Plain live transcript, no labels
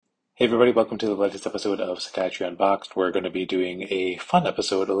Hey everybody, welcome to the latest episode of Psychiatry Unboxed. We're going to be doing a fun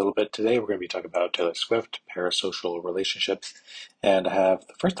episode a little bit today. We're going to be talking about Taylor Swift, parasocial relationships, and have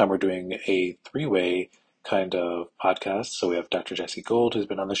the first time we're doing a three-way kind of podcast. So we have Dr. Jessi Gold, who's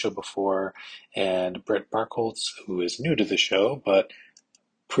been on the show before, and Brit Barkholtz, who is new to the show, but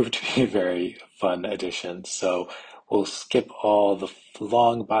proved to be a very fun addition. So we'll skip all the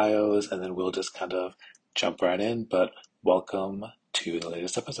long bios and then we'll just kind of jump right in, but welcome to the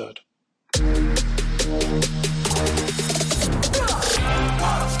latest episode.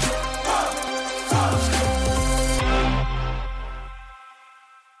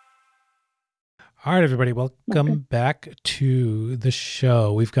 All right, everybody, welcome back to the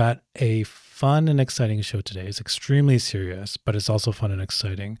show. We've got a fun and exciting show today. It's extremely serious, but it's also fun and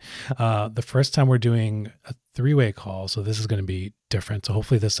exciting. The first time we're doing a three-way call, so this is going to be different. So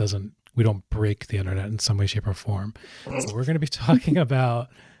hopefully we don't break the internet in some way, shape, or form. But we're going to be talking about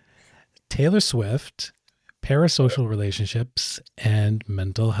Taylor Swift, parasocial relationships, and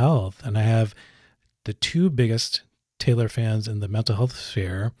mental health. And I have the two biggest Taylor fans in the mental health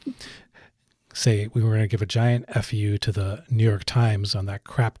sphere say we were going to give a giant FU to the New York Times on that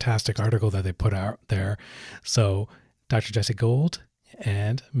craptastic article that they put out there. So Dr. Jessi Gold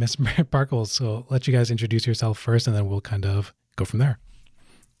and Miss Barkholtz. So I'll let you guys introduce yourself first, and then we'll kind of go from there.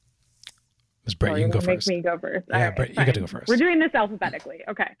 Ms. Brit, you can go first. Make me go first. Yeah, right, Brit, you get to go first. We're doing this alphabetically.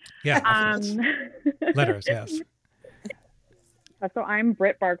 Okay. Yeah. Letters, yes. So I'm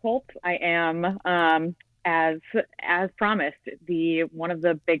Brit Barkholtz. I am, as promised, one of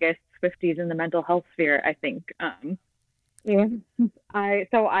the biggest Swifties in the mental health sphere, I think. I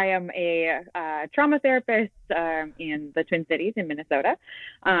am a trauma therapist in the Twin Cities in Minnesota.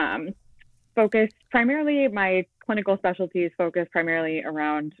 My clinical specialties focus primarily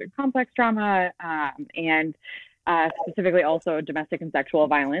around complex trauma and specifically also domestic and sexual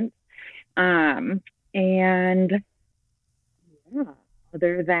violence. Other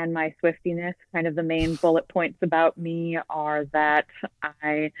than my Swiftiness, kind of the main bullet points about me are that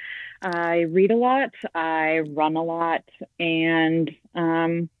I read a lot, I run a lot, and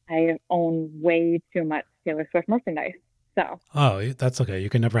I own way too much Taylor Swift merchandise. So. Oh, that's okay. You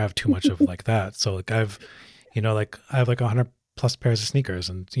can never have too much of like that. So like I have like 100 plus pairs of sneakers,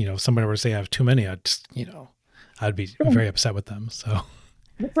 and if somebody were to say I have too many, I'd be very upset with them. So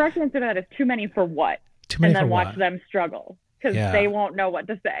the correct answer to that is too many for what? Too many and then for watch what? Them struggle because they won't know what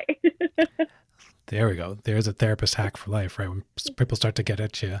to say. There we go. There's a therapist hack for life, right? When people start to get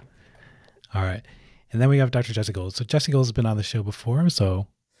at you. All right. And then we have Dr. Jessi Gold. So Jessi Gold has been on the show before, so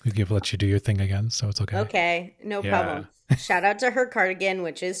we can let you do your thing again, so it's okay. Okay, no problem. Shout out to her cardigan,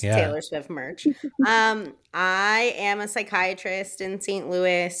 which is Taylor Swift merch. I am a psychiatrist in St.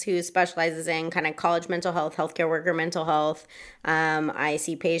 Louis who specializes in kind of college mental health, healthcare worker mental health. I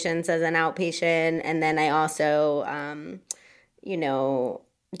see patients as an outpatient, and then I also,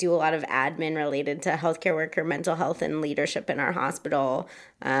 do a lot of admin related to healthcare worker mental health and leadership in our hospital.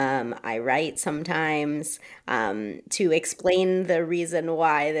 I write sometimes to explain the reason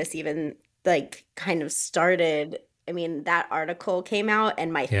why this even kind of started. I mean, that article came out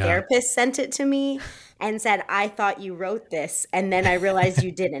and my therapist sent it to me and said, I thought you wrote this. And then I realized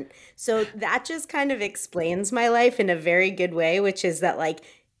you didn't. So that just kind of explains my life in a very good way, which is that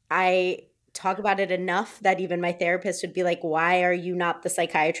I talk about it enough that even my therapist would be like, why are you not the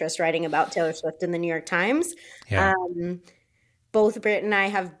psychiatrist writing about Taylor Swift in the New York Times? Yeah. Both Brit and I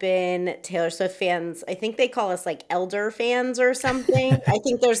have been Taylor Swift fans. I think they call us elder fans or something. I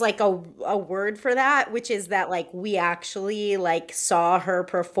think there's a word for that, which is that we actually saw her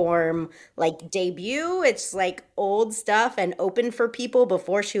perform debut. It's old stuff and open for people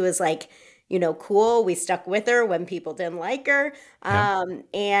before she was cool. We stuck with her when people didn't like her.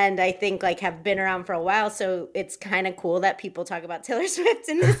 And I think have been around for a while. So it's kind of cool that people talk about Taylor Swift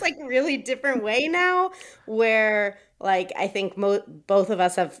in this really different way now, where I think both of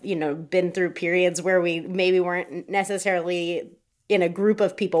us have, been through periods where we maybe weren't necessarily in a group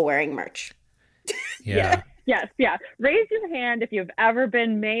of people wearing merch. Yeah. Yes. Raise your hand if you've ever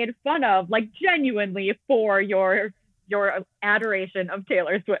been made fun of, genuinely for your adoration of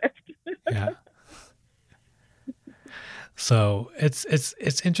Taylor Swift. Yeah. So it's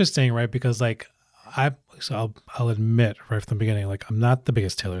interesting, right? Because I'll admit right from the beginning, I'm not the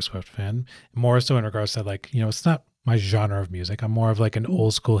biggest Taylor Swift fan, more so in regards to it's not my genre of music. I'm more of an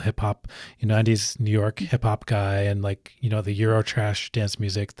old school hip hop, 90s New York hip hop guy, and the Euro trash dance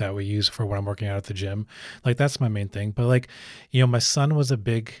music that we use for when I'm working out at the gym. That's my main thing. But my son was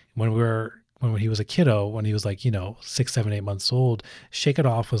when we were when he was a kiddo, when he was like, 6, 7, 8 months old, Shake It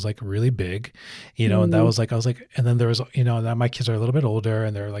Off was like really big, and that was like, I was like, and then there was, now my kids are a little bit older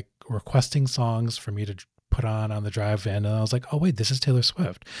and they're like requesting songs for me to put on the drive-in, and I was like, oh wait, this is Taylor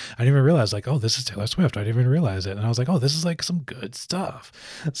Swift. I didn't even realize, like, oh, this is Taylor Swift. I didn't even realize it. And I was like, oh, this is like some good stuff.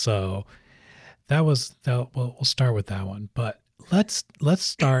 So we'll start with that one. But let's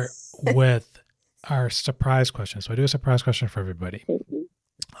start with our surprise question. So I do a surprise question for everybody.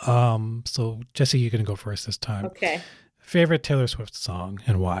 So Jessi, you can go first this time. Okay. Favorite Taylor Swift song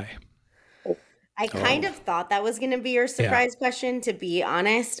and why? I kind of thought that was going to be your surprise question, to be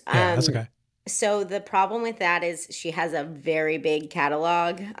honest. Yeah, that's okay. So the problem with that is she has a very big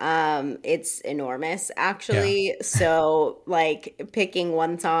catalog. It's enormous, actually. Yeah. So like picking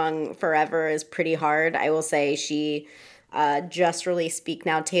one song forever is pretty hard. I will say she just released Speak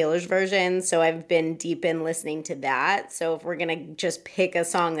Now, Taylor's version. So I've been deep in listening to that. So if we're going to just pick a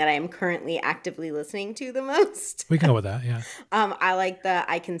song that I am currently actively listening to the most. We can go with that, yeah. I like the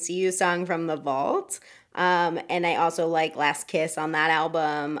I Can See You song from The Vault. And I also like Last Kiss on that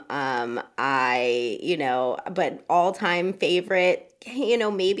album. But all-time favorite,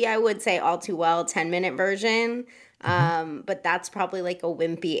 maybe I would say All Too Well 10-minute version. But that's probably like a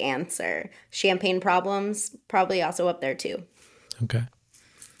wimpy answer. Champagne Problems, probably also up there too. Okay.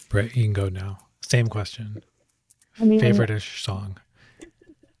 Brit, you can go now. Same question. Favorite-ish song.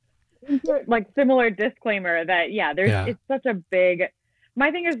 Like similar disclaimer that, it's such a big... My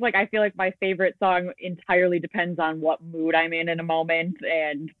thing is, like, I feel like my favorite song entirely depends on what mood I'm in a moment,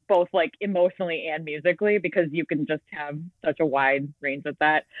 and both like emotionally and musically, because you can just have such a wide range of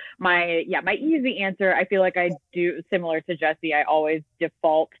that. My easy answer, I feel like I do similar to Jessi. I always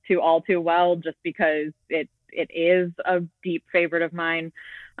default to All Too Well just because it is a deep favorite of mine.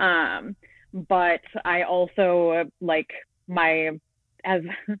 But I also like my, as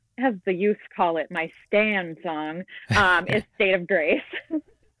the youth call it, my stan song is State of Grace.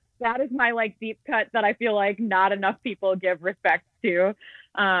 That is my like deep cut that I feel like not enough people give respect to.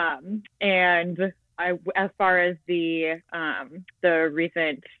 And as far as the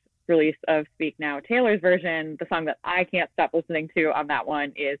recent release of Speak Now, Taylor's version, the song that I can't stop listening to on that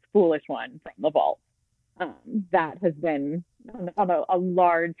one is Foolish One from The Vault. That has been on a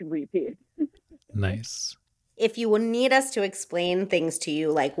large repeat. Nice. If you will need us to explain things to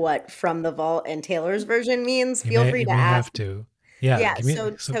you, like what From the Vault and Taylor's version means, feel free to ask. Have to. Yeah.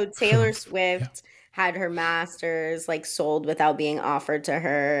 So Taylor Swift had her masters like sold without being offered to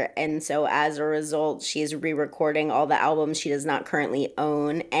her, and so as a result, she's re-recording all the albums she does not currently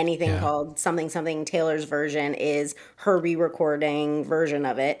own. Anything called something Taylor's version is her re-recording version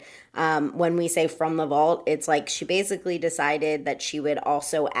of it. When we say From the Vault, it's like she basically decided that she would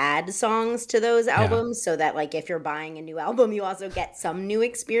also add songs to those albums so that like if you're buying a new album, you also get some new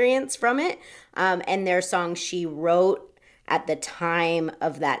experience from it. And their songs she wrote at the time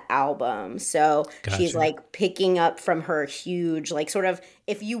of that album. So she's like picking up from her huge, like sort of,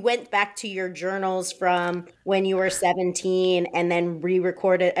 if you went back to your journals from when you were 17 and then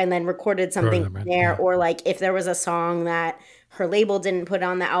re-recorded and then recorded something there, or like if there was a song that her label didn't put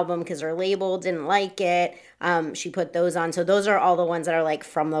on the album because her label didn't like it, she put those on. So those are all the ones that are like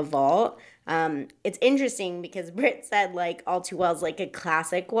From the Vault. It's interesting because Brit said like All Too Well is like a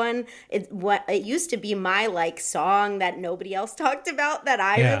classic one. It used to be my like song that nobody else talked about that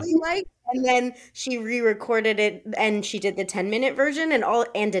I really liked. And then she re-recorded it and she did the 10-minute version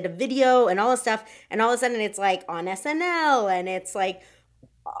and did a video and all this stuff. And all of a sudden it's like on SNL and it's like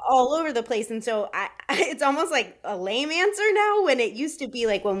all over the place. And so it's almost like a lame answer now, when it used to be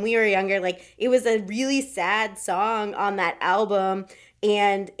like when we were younger, like it was a really sad song on that album.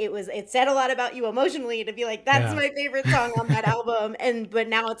 And it said a lot about you emotionally to be like, that's my favorite song on that album. But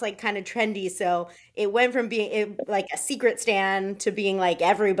now it's like kind of trendy. So it went from being like a secret stan to being like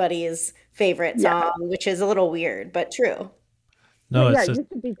everybody's favorite song, which is a little weird, but true. No, it used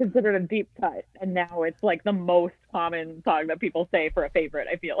to be considered a deep cut, and now it's like the most common song that people say for a favorite,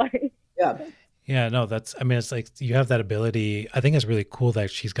 I feel like. Yeah, no, it's like you have that ability. I think it's really cool that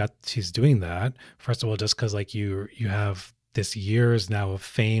she's doing that. First of all, just because like you have this years now of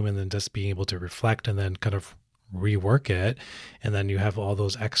fame, and then just being able to reflect and then kind of rework it, and then you have all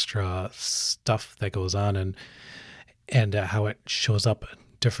those extra stuff that goes on and how it shows up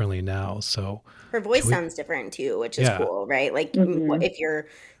differently now. So her voice sounds different too, which is cool, right? Like if you're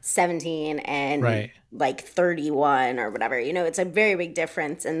 17 and like 31 or whatever, it's a very big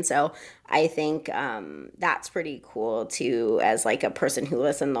difference. And so I think that's pretty cool too, as like a person who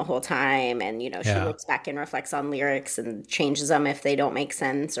listened the whole time and, she looks back and reflects on lyrics and changes them if they don't make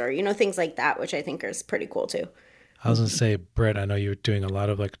sense or, things like that, which I think is pretty cool too. I was going to say, Britt, I know you're doing a lot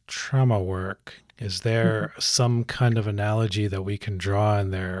of like trauma work. Is there some kind of analogy that we can draw in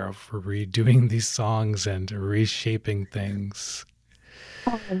there of redoing these songs and reshaping things?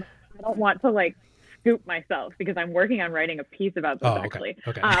 I don't want to like scoop myself because I'm working on writing a piece about this actually.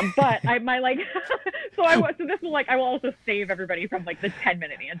 Okay. But I my like so this will like I will also save everybody from like the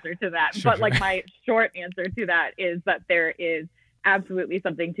 10-minute answer to that. Sure. But like my short answer to that is that there is absolutely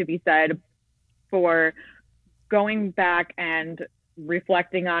something to be said for going back and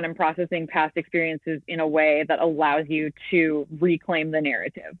reflecting on and processing past experiences in a way that allows you to reclaim the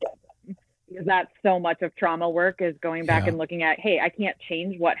narrative. Because that's so much of trauma work is going back and looking at, hey, I can't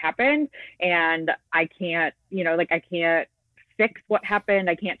change what happened, and I can't, I can't fix what happened.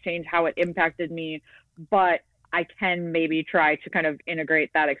 I can't change how it impacted me, but I can maybe try to kind of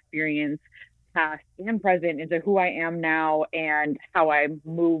integrate that experience, past and present, into who I am now and how I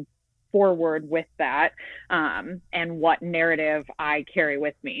move forward with that, and what narrative I carry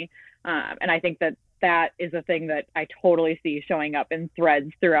with me. And I think that is a thing that I totally see showing up in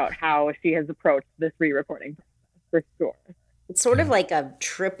threads throughout how she has approached this re-recording process, for sure. It's sort of like a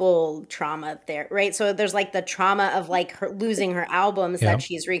triple trauma there, right? So there's like the trauma of like her losing her albums that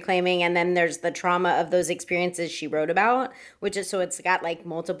she's reclaiming, and then there's the trauma of those experiences she wrote about, which is, so it's got like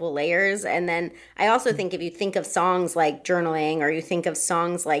multiple layers. And then I also think if you think of songs like journaling, or you think of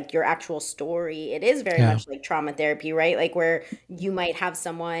songs like your actual story, it is very much like trauma therapy, right? Like where you might have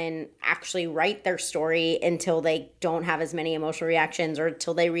someone actually write their story until they don't have as many emotional reactions, or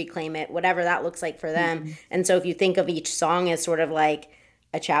until they reclaim it, whatever that looks like for them. And so if you think of each song as sort of like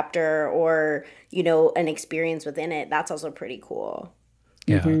a chapter, or an experience within it, that's also pretty cool.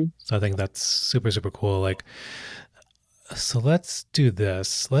 So I think that's super, super cool. Like, so let's do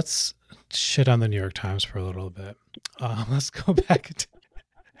this. Let's shit on the New York Times for a little bit. Let's go back to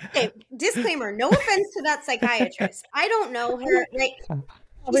okay, disclaimer, no offense to that psychiatrist, I don't know her. Like,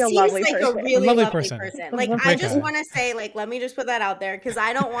 He seems like a really lovely person. Like, I just want to say, like, let me just put that out there, because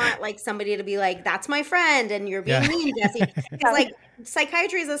I don't want like somebody to be like, that's my friend and you're being mean, Jessi. Because like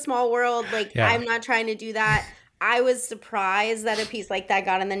psychiatry is a small world. Like, I'm not trying to do that. I was surprised that a piece like that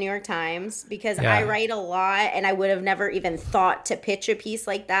got in the New York Times, because I write a lot and I would have never even thought to pitch a piece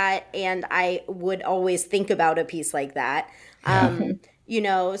like that. And I would always think about a piece like that.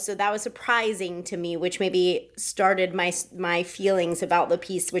 So that was surprising to me, which maybe started my feelings about the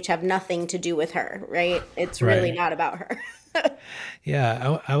piece, which have nothing to do with her, right? It's really not about her.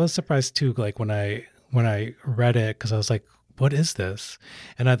 I was surprised too, like when I read it, because I was like, what is this?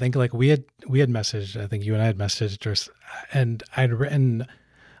 And I think like we had messaged, I think you and I had messaged, and I'd written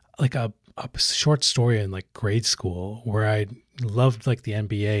like a short story in like grade school where I loved like the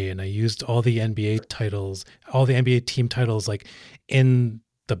NBA, and I used all the NBA titles, all the NBA team titles, like in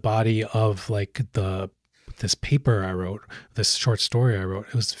the body of like this paper I wrote, this short story I wrote.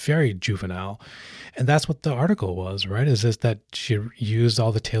 It was very juvenile. And that's what the article was, right? Is this that she used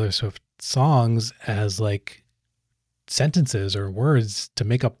all the Taylor Swift songs as like sentences or words to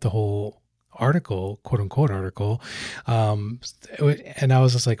make up the whole article, quote unquote article. And I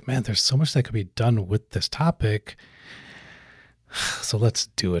was just like, man, there's so much that could be done with this topic. So let's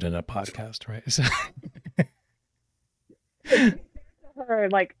do it in a podcast, right? So her,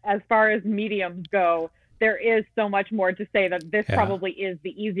 like, as far as mediums go, there is so much more to say that this probably is the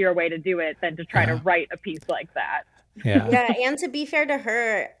easier way to do it than to try to write a piece like that. And to be fair to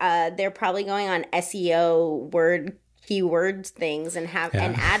her, they're probably going on SEO keywords things and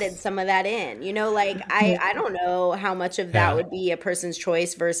added some of that in, like I don't know how much of that would be a person's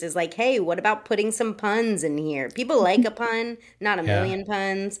choice versus like, hey, what about putting some puns in here? People like a pun, not a million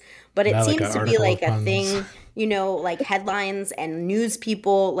puns, but it seems to be like a thing, like headlines and news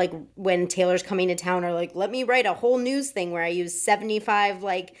people, like when Taylor's coming to town, are like, let me write a whole news thing where I use 75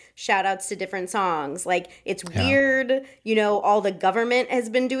 like shout outs to different songs. Like, it's weird, all the government has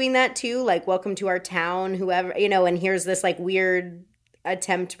been doing that too, like welcome to our town, whoever, and here's this like weird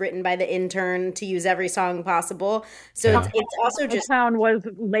attempt written by the intern to use every song possible. So it's also just, the town was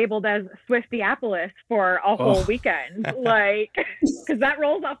labeled as Swiftieapolis for a whole weekend, like, because that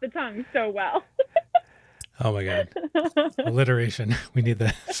rolls off the tongue so well. Oh my God. Alliteration. We need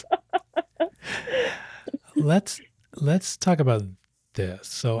this. Let's talk about this.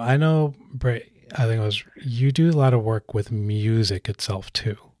 So I know, Brit, I think you do a lot of work with music itself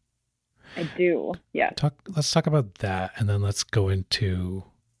too. I do. Yeah. Let's talk about that, and then let's go into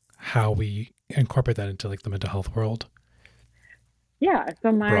how we incorporate that into like the mental health world. Yeah.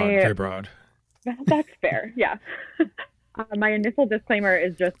 So very broad. That's fair. Yeah. My initial disclaimer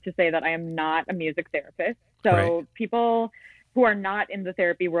is just to say that I am not a music therapist. So people who are not in the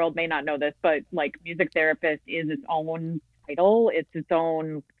therapy world may not know this, but like music therapist is its own title. It's its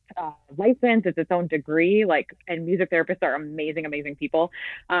own license. It's its own degree. Like, and music therapists are amazing, amazing people.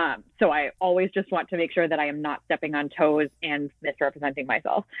 So I always just want to make sure that I am not stepping on toes and misrepresenting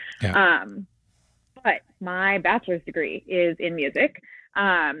myself. Yeah. But my bachelor's degree is in music.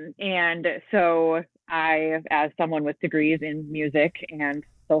 And so I, as someone with degrees in music and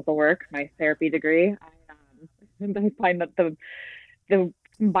social work, my therapy degree, I find that the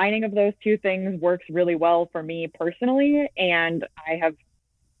combining of those two things works really well for me personally. And I have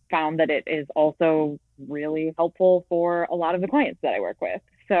found that it is also really helpful for a lot of the clients that I work with.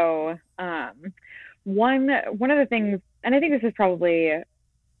 So one of the things, and I think this is probably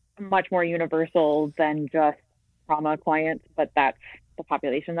much more universal than just trauma clients, but that's the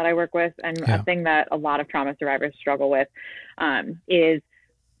population that I work with. And a thing that a lot of trauma survivors struggle with is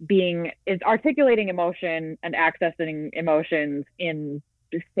articulating emotion and accessing emotions in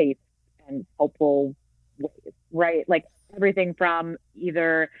safe and helpful ways, right? Like everything from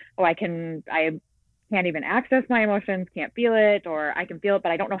either, I can't even access my emotions, can't feel it, or I can feel it,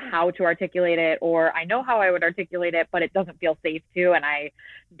 but I don't know how to articulate it, or I know how I would articulate it, but it doesn't feel safe to, and I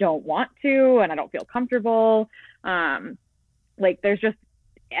don't want to, and I don't feel comfortable. Like there's just,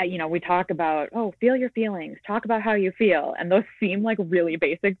 we talk about, feel your feelings, talk about how you feel. And those seem like really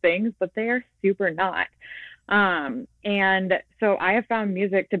basic things, but they are super not. And so I have found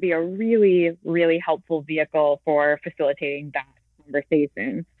music to be a really, really helpful vehicle for facilitating that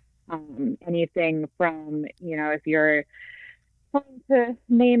conversation. Anything from, if you're trying to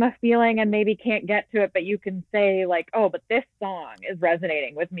name a feeling and maybe can't get to it, but you can say like, but this song is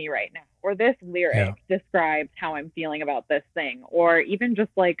resonating with me right now, or this lyric describes how I'm feeling about this thing, or even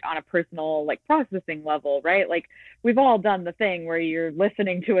just like on a personal like processing level, right? Like we've all done the thing where you're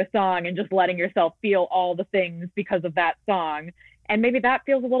listening to a song and just letting yourself feel all the things because of that song. And maybe that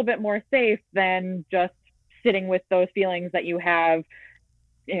feels a little bit more safe than just sitting with those feelings that you have.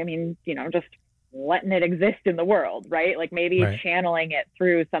 I mean, just letting it exist in the world, right? Like maybe channeling it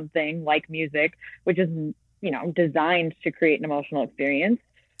through something like music, which is, designed to create an emotional experience.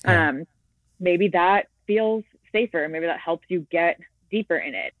 Maybe that feels safer. Maybe that helps you get deeper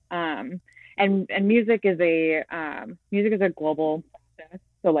in it. And music is a global process.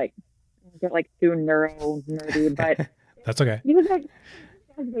 So like, get like too nerdy, but that's okay. Music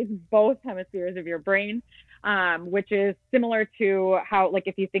activates both hemispheres of your brain. Which is similar to how, like,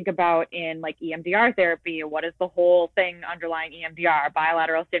 if you think about in like EMDR therapy, what is the whole thing underlying EMDR?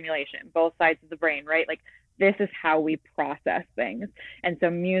 Bilateral stimulation, both sides of the brain, right? Like this is how we process things. And so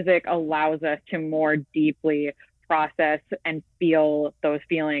music allows us to more deeply process and feel those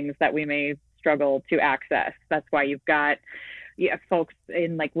feelings that we may struggle to access. That's why you've got folks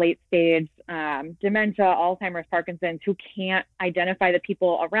in like late stage dementia, Alzheimer's, Parkinson's, who can't identify the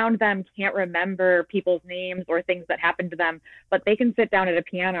people around them, can't remember people's names or things that happened to them, but they can sit down at a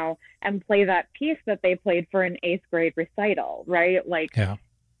piano and play that piece that they played for an 8th grade recital, right? Like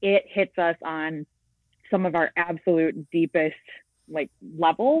it hits us on some of our absolute deepest like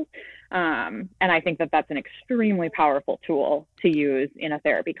levels. And I think that that's an extremely powerful tool to use in a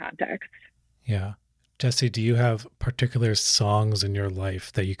therapy context. Yeah. Jessi, do you have particular songs in your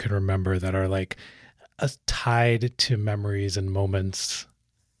life that you can remember that are like tied to memories and moments?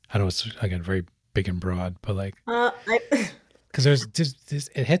 I know it's, again, very big and broad, but like, because there's this,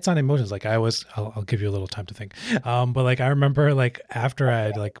 it hits on emotions. Like I'll give you a little time to think. But like, I remember like after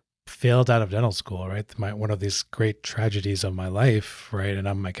I like failed out of dental school, right? One of these great tragedies of my life, right? And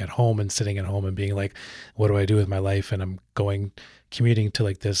I'm like at home and sitting at home and being like, what do I do with my life? And I'm commuting to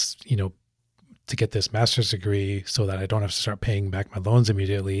like this, to get this master's degree so that I don't have to start paying back my loans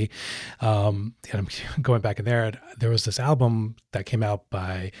immediately. And I'm going back in there. There was this album that came out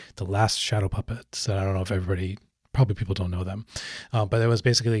by the Last Shadow Puppets. And I don't know if probably people don't know them. But it was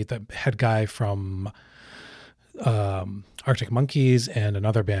basically the head guy from Arctic Monkeys and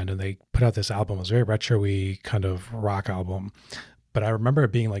another band. And they put out this album. It was a very retro-y kind of rock album. But I remember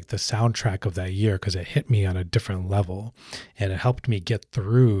it being like the soundtrack of that year because it hit me on a different level and it helped me get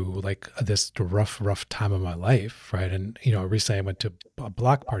through like this rough time of my life, right? And, recently I went to a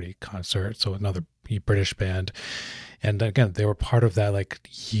Block Party concert, so another British band. And again, they were part of that like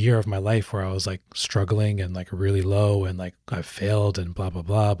year of my life where I was like struggling and like really low and like I failed and blah, blah,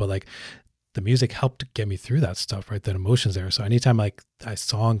 blah. But like the music helped get me through that stuff, right? That emotions there. So anytime like a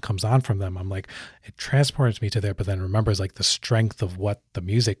song comes on from them, I'm like, it transports me to there, but then remembers like the strength of what the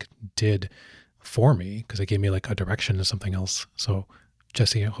music did for me because it gave me like a direction to something else. So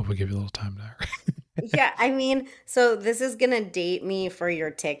Jessi, I hope we give you a little time there. Yeah, I mean, so this is gonna date me for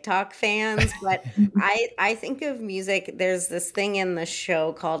your TikTok fans, but I think of music. There's this thing in the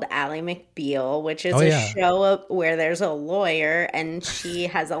show called Ally McBeal, which Oh is a yeah. show where there's a lawyer and she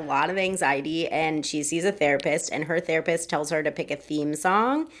has a lot of anxiety and she sees a therapist and her therapist tells her to pick a theme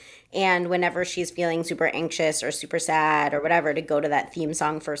song. And whenever she's feeling super anxious or super sad or whatever, to go to that theme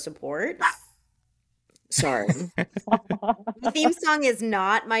song for support. Sorry. The theme song is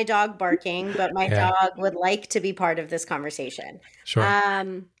not my dog barking, but my Yeah, dog would like to be part of this conversation. sure.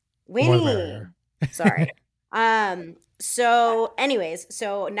 Um, The more the Winnie, merrier. sorry. So anyways,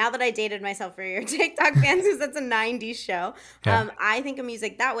 so now that I dated myself for your TikTok fans, because that's a 90s show, Yeah. I think of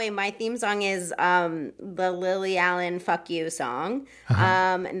music that way. My theme song is the Lily Allen "Fuck You" song. Uh-huh.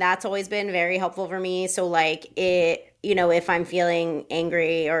 And that's always been very helpful for me. So like it, if I'm feeling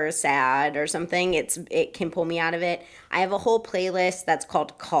angry or sad or something, it can pull me out of it. I have a whole playlist that's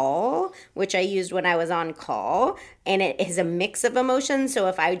called Call, which I used when I was on call, and it is a mix of emotions. So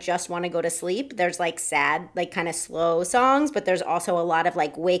if I just want to go to sleep, there's like sad, like kind of slow songs, but there's also a lot of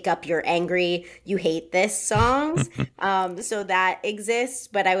like wake up, you're angry, you hate this songs. So that exists,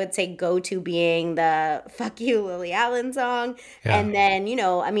 but I would say go to being the "Fuck You" Lily Allen song. Yeah. And then,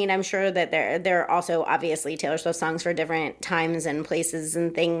 I mean, I'm sure that there are also obviously Taylor Swift songs for different times and places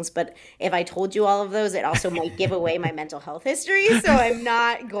and things, but if I told you all of those, it also might give away my mental health history, so I'm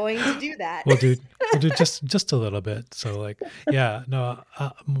not going to do that. We'll do just a little bit. So like, yeah, no,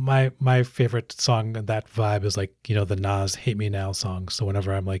 my favorite song in that vibe is like, the Nas "Hate Me Now" song. So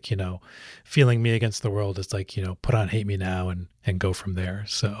whenever I'm like, feeling me against the world, it's like, put on "Hate Me Now" and go from there.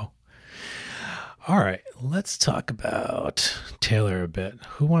 So, all right, let's talk about Taylor a bit.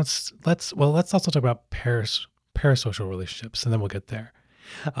 Let's also talk about parasocial relationships, and then we'll get there.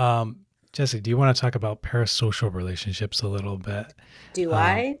 Jessi, do you want to talk about parasocial relationships a little bit? Do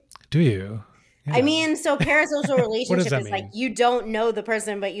I? Do you? I Yeah. mean, so parasocial What does relationship that is like mean? you don't know the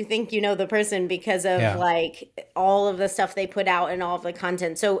person, but you think you know the person because of Yeah. like all of the stuff they put out and all of the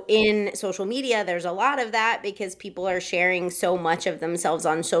content. So in social media, there's a lot of that because people are sharing so much of themselves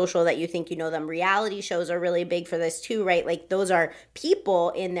on social that you think you know them. Reality shows are really big for this too, right? Like those are people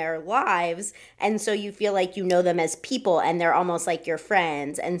in their lives. And so you feel like you know them as people and they're almost like your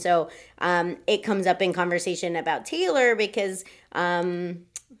friends. And so it comes up in conversation about Taylor because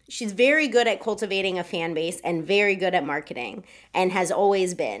she's very good at cultivating a fan base and very good at marketing and has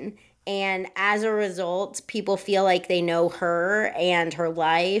always been. And as a result, people feel like they know her and her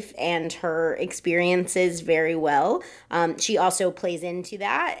life and her experiences very well. She also plays into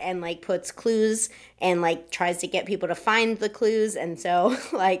that and like puts clues and like tries to get people to find the clues. And so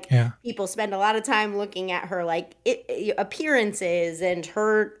like Yeah. people spend a lot of time looking at her like appearances and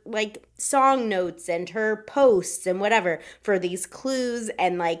her like song notes and her posts and whatever for these clues.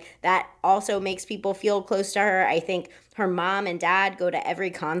 And like that also makes people feel close to her. I think her mom and dad go to every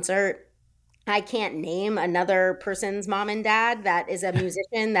concert. I can't name another person's mom and dad that is a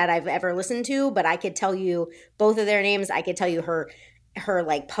musician that I've ever listened to, but I could tell you both of their names. I could tell you her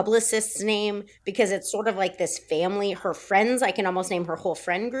like publicist's name because it's sort of like this family. Her friends, I can almost name her whole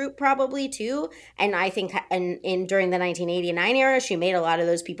friend group probably too. And I think in during the 1989 era, she made a lot of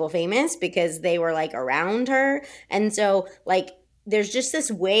those people famous because they were like around her. And so like there's just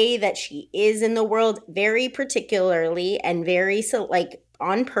this way that she is in the world very particularly and very so like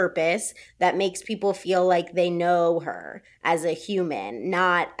on purpose that makes people feel like they know her as a human,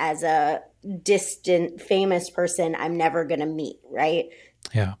 not as a distant famous person I'm never going to meet, right?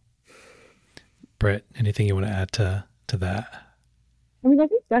 Yeah. Brit, anything you want to add to that? I mean, I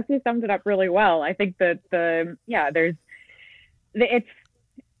think Jessi summed it up really well. I think that it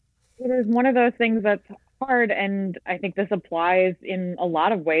is one of those things that's hard, and I think this applies in a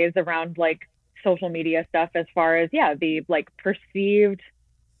lot of ways around like social media stuff as far as the like perceived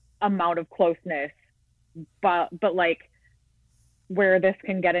amount of closeness, but like where this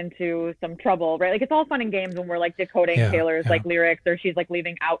can get into some trouble, right? Like it's all fun and games when we're like decoding Taylor's like lyrics or she's like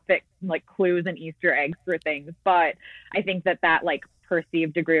leaving outfit like clues and Easter eggs for things. But I think that like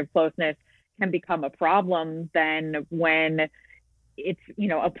perceived degree of closeness can become a problem then when it's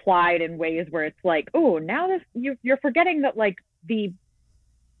applied in ways where it's like, oh, now you're forgetting that like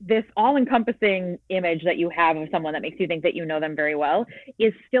this all-encompassing image that you have of someone that makes you think that you know them very well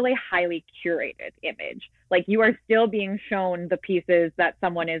is still a highly curated image. Like you are still being shown the pieces that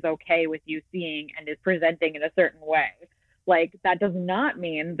someone is okay with you seeing and is presenting in a certain way. Like that does not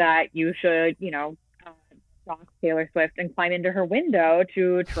mean that you should, stalk Taylor Swift and climb into her window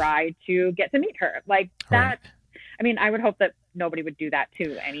to try to get to meet her. Like that. Right. I mean, I would hope that nobody would do that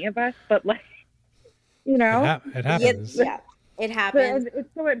to any of us, but like, It happens. Yeah. It happens.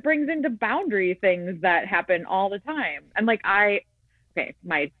 So it brings into boundary things that happen all the time. And like okay,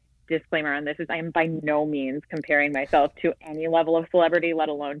 my disclaimer on this is I am by no means comparing myself to any level of celebrity, let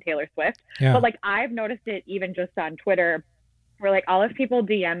alone Taylor Swift. Yeah. But like I've noticed it even just on Twitter, where like I'll have people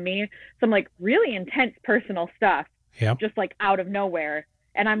DM me some like really intense personal stuff, Yeah. just like out of nowhere,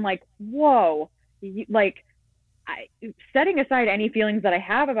 and I'm like, whoa, like. Setting aside any feelings that I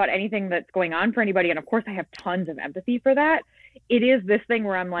have about anything that's going on for anybody, and of course I have tons of empathy for that, it is this thing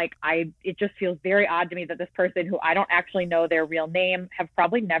where I'm like, it just feels very odd to me that this person who I don't actually know their real name, have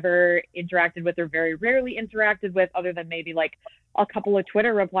probably never interacted with or very rarely interacted with, other than maybe like a couple of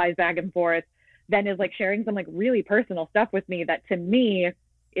Twitter replies back and forth, then is like sharing some like really personal stuff with me that to me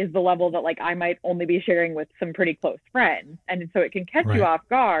is the level that like I might only be sharing with some pretty close friends. And so it can catch you off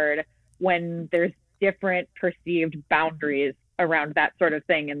guard when there's different perceived boundaries around that sort of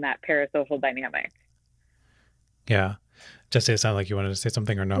thing in that parasocial dynamic. Yeah. Jessi, it sounded like you wanted to say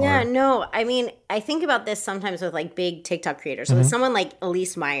something or no? Yeah, no. I mean, I think about this sometimes with like big TikTok creators. So with someone like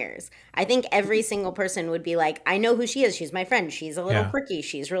Elise Myers, I think every single person would be like, I know who she is. She's my friend. She's a little quirky.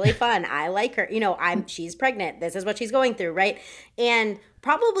 She's really fun. I like her. You know, she's pregnant. This is what she's going through, right? And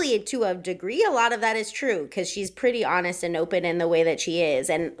probably to a degree, a lot of that is true because she's pretty honest and open in the way that she is.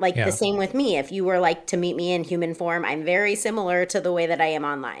 And like the same with me. If you were like to meet me in human form, I'm very similar to the way that I am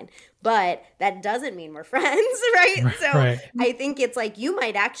online. But that doesn't mean we're friends, right? So I think it's like you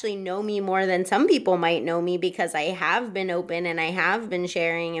might actually know me more than some people might know me because I have been open and I have been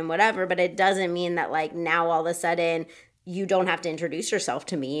sharing and whatever. But it doesn't mean that like now all of a sudden you don't have to introduce yourself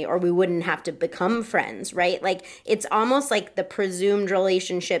to me or we wouldn't have to become friends, right? Like it's almost like the presumed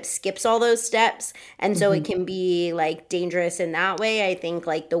relationship skips all those steps. And so it can be like dangerous in that way. I think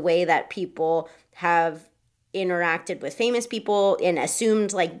like the way that people have interacted with famous people and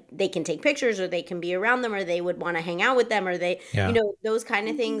assumed like they can take pictures or they can be around them or they would want to hang out with them or they, you know, those kind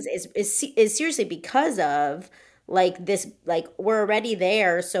of things is seriously because of like this, like we're already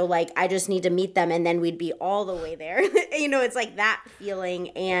there. So like, I just need to meet them and then we'd be all the way there. You know, it's like that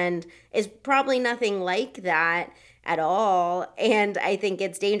feeling and it's probably nothing like that at all. And I think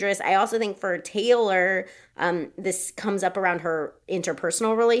it's dangerous. I also think for Taylor, this comes up around her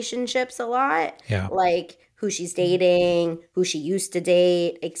interpersonal relationships a lot. Yeah. Like who she's dating, who she used to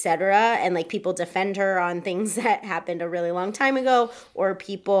date, etc. And like people defend her on things that happened a really long time ago, or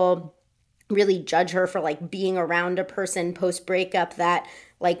people really judge her for like being around a person post breakup that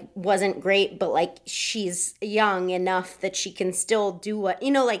like wasn't great, but like she's young enough that she can still do what,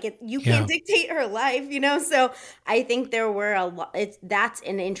 you know, like you can't dictate her life, you know? So I think there were a lot, that's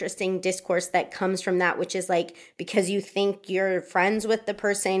an interesting discourse that comes from that, which is like, because you think you're friends with the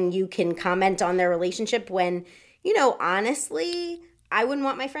person, you can comment on their relationship when, you know, honestly, I wouldn't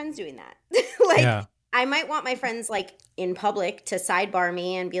want my friends doing that. Like, I might want my friends like in public to sidebar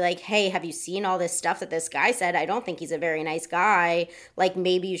me and be like, hey, have you seen all this stuff that this guy said? I don't think he's a very nice guy. Like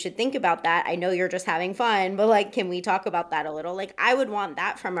maybe you should think about that. I know you're just having fun, but like, can we talk about that a little? Like I would want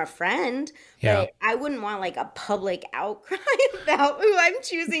that from a friend, but I wouldn't want like a public outcry about who I'm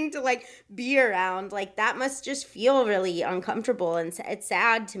choosing to like be around. Like that must just feel really uncomfortable. And it's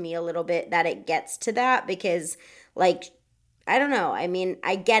sad to me a little bit that it gets to that because like, I don't know. I mean,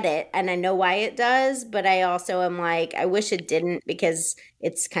 I get it and I know why it does, but I also am like, I wish it didn't because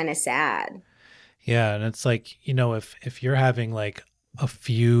it's kind of sad. Yeah. And it's like, you know, if you're having like a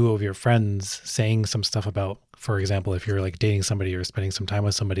few of your friends saying some stuff about, for example, if you're like dating somebody or spending some time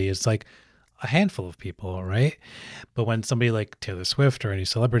with somebody, it's like a handful of people, right? But when somebody like Taylor Swift or any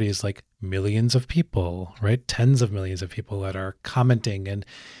celebrity is like millions of people, right? Tens of millions of people that are commenting. And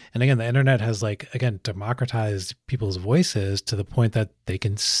again, the internet has like, again, democratized people's voices to the point that they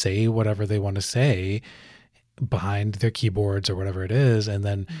can say whatever they want to say behind their keyboards or whatever it is. And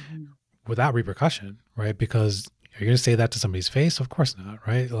then without repercussion, right? Because you're going to say that to somebody's face? Of course not,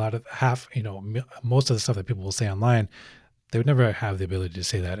 right? Most of the stuff that people will say online, they would never have the ability to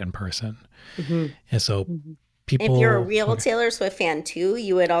say that in person. And so people... If you're a real Taylor Swift fan too,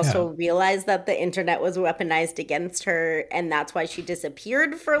 you would also realize that the internet was weaponized against her and that's why she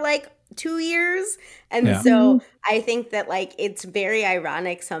disappeared for like 2 years. And so I think that like it's very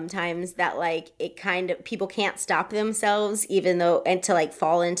ironic sometimes that like it kind of people can't stop themselves even though and to like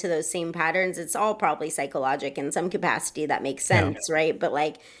fall into those same patterns. It's all probably psychologic in some capacity that makes sense, right? But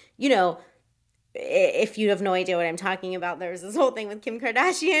like, you know, if you have no idea what I'm talking about, there was this whole thing with Kim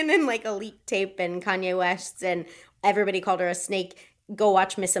Kardashian and like a leaked tape and Kanye West and everybody called her a snake. Go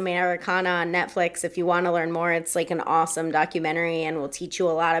watch Miss Americana on Netflix if you want to learn more. It's like an awesome documentary and will teach you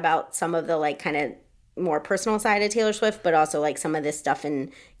a lot about some of the like kind of more personal side of Taylor Swift, but also like some of this stuff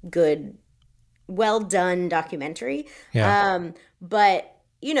in good well done documentary. Yeah. But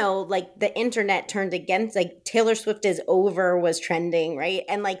you know, like the internet turned against, like Taylor Swift is over was trending, right?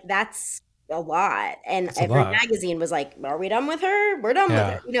 And like that's a lot. And That's a every lot. magazine was like, are we done with her? We're done with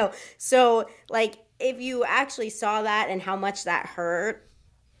her, Yeah. you know? So like if you actually saw that and how much that hurt,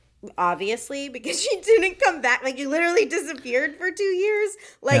 obviously, because she didn't come back, like you literally disappeared for 2 years,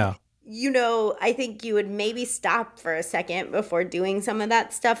 Yeah. like, you know, I think you would maybe stop for a second before doing some of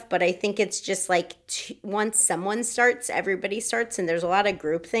that stuff. But I think it's just like once someone starts, everybody starts, and there's a lot of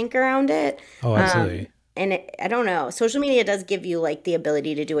groupthink around it. Oh, absolutely. And I don't know. Social media does give you like the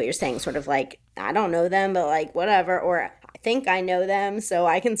ability to do what you're saying, sort of like, I don't know them, but like whatever. Or I think I know them, so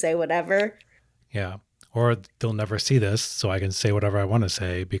I can say whatever. Yeah. Or they'll never see this, so I can say whatever I want to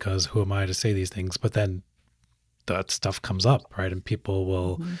say because who am I to say these things? But then that stuff comes up, right? And people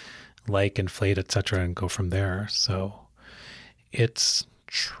will like, inflate, etc., and go from there. So it's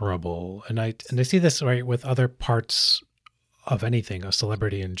trouble. And I see this right with other parts of anything, of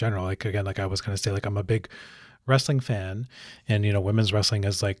celebrity in general. Like again, like I was gonna say, like I'm a big wrestling fan, and you know, women's wrestling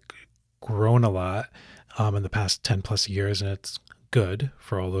has like grown a lot in the past 10 plus years, and it's good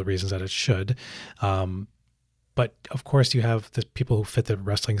for all the reasons that it should. But of course, you have the people who fit the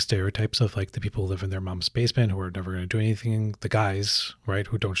wrestling stereotypes of like the people who live in their mom's basement who are never going to do anything, the guys, right,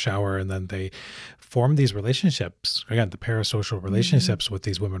 who don't shower, and then they form these relationships, again, the parasocial relationships with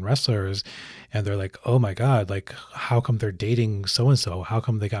these women wrestlers, and they're like, oh my God, like, how come they're dating so and so? How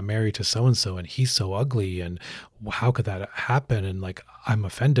come they got married to so and so and he's so ugly? And how could that happen? And like, I'm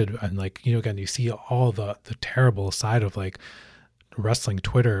offended. And like, you know, again, you see all the terrible side of like wrestling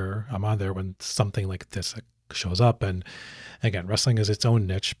Twitter. I'm on there when something like this shows up. And again, wrestling is its own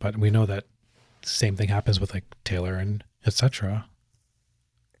niche, but we know that same thing happens with like Taylor and etc.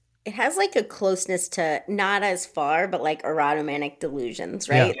 It has like a closeness to not as far, but like erotomanic delusions,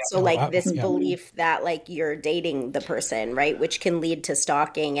 right? Yeah. So Oh, like this yeah. belief that like you're dating the person, right? Which can lead to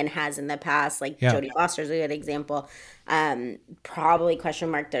stalking and has in the past, like Yeah. Jodie Foster's a good example. Probably question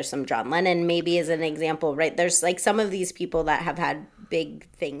mark. There's some John Lennon maybe as an example, right? There's like some of these people that have had big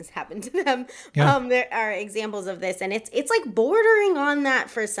things happen to them. Yeah. There are examples of this, and it's like bordering on that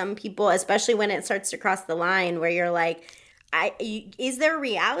for some people, especially when it starts to cross the line where you're like, is there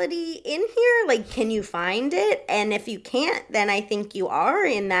reality in here? Like, can you find it? And if you can't, then I think you are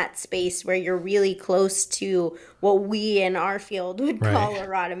in that space where you're really close to what we in our field would call Right.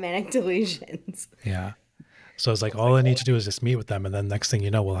 erotomanic delusions. Yeah. So it's like all I need to do is just meet with them, and then next thing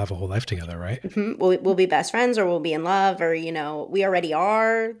you know, we'll have a whole life together, right? We'll be best friends, or we'll be in love, or you know, we already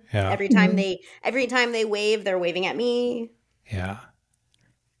are. Yeah. Every time they wave, they're waving at me. Yeah.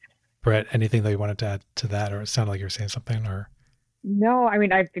 Brett, anything that you wanted to add to that, or it sounded like you were saying something, or No, I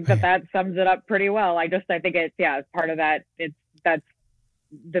mean, I think that sums it up pretty well. I think it's, yeah, part of that. That's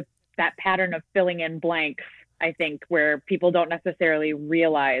that pattern of filling in blanks, I think, where people don't necessarily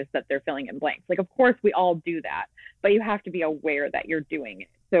realize that they're filling in blanks. Like, of course, we all do that, but you have to be aware that you're doing it.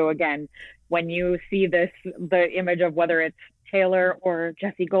 So again, when you see the image of whether it's Taylor or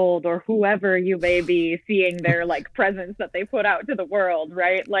Jessi Gold or whoever you may be seeing their like presence that they put out to the world,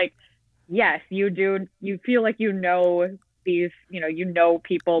 right? Like, yes, you feel like you know these, you know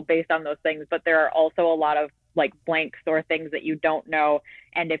people based on those things, but there are also a lot of like blanks or things that you don't know.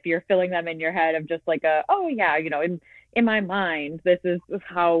 And if you're filling them in your head of just like oh yeah, in my mind, this is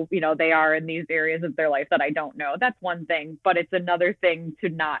how, they are in these areas of their life that I don't know. That's one thing, but it's another thing to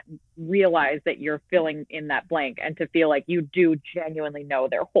not realize that you're filling in that blank and to feel like you do genuinely know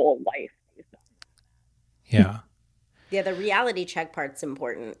their whole life. yeah. Yeah, the reality check part's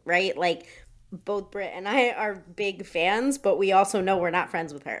important, right? Like both Brit and I are big fans, but we also know we're not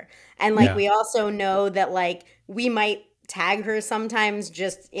friends with her. And like we also know that like we might tag her sometimes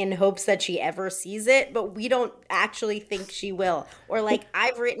just in hopes that she ever sees it, but we don't actually think she will. Or like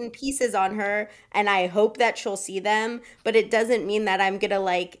I've written pieces on her and I hope that she'll see them, but it doesn't mean that I'm gonna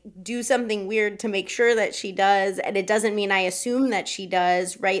like do something weird to make sure that she does, and it doesn't mean I assume that she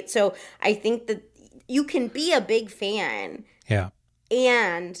does, right? So I think that you can be a big fan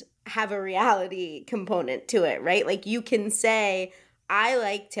and have a reality component to it, right? Like you can say, I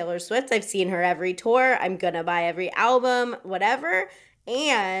like Taylor Swift. I've seen her every tour. I'm going to buy every album, whatever.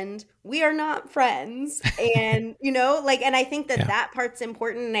 And we are not friends. And, and I think that part's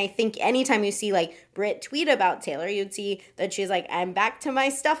important. And I think anytime you see like Brit tweet about Taylor, you'd see that she's like, I'm back to my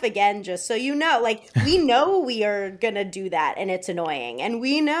stuff again, just so you know. Like, we know we are going to do that and it's annoying. And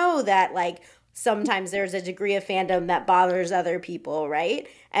we know that like, sometimes there's a degree of fandom that bothers other people, right?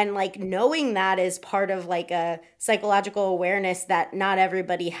 And like knowing that is part of like a psychological awareness that not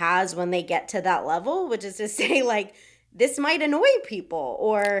everybody has when they get to that level, which is to say like this might annoy people,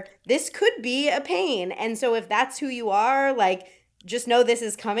 or this could be a pain. And so if that's who you are, like, just know this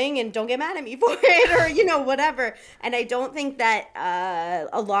is coming and don't get mad at me for it, or, whatever. And I don't think that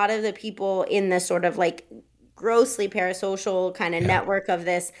a lot of the people in the sort of like grossly parasocial kind of network of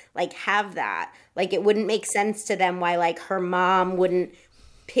this, like, have that. Like, it wouldn't make sense to them why, like, her mom wouldn't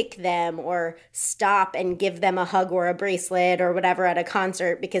pick them or stop and give them a hug or a bracelet or whatever at a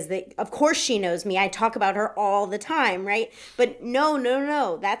concert, because of course she knows me. I talk about her all the time, right? But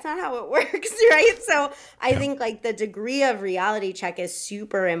no, that's not how it works, right? So I think like the degree of reality check is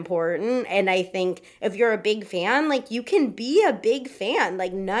super important. And I think if you're a big fan, like, you can be a big fan.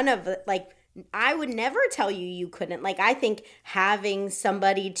 Like, none of it, like, I would never tell you you couldn't. Like, I think having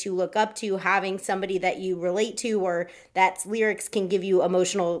somebody to look up to, having somebody that you relate to, or that's lyrics can give you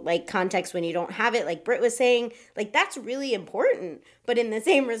emotional, like, context when you don't have it, like Brit was saying, like, that's really important. But in the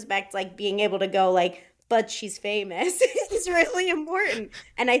same respect, like, being able to go like, but she's famous is really important.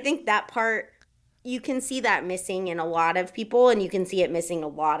 And I think that part, you can see that missing in a lot of people, and you can see it missing a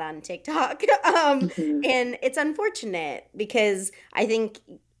lot on TikTok. And it's unfortunate, because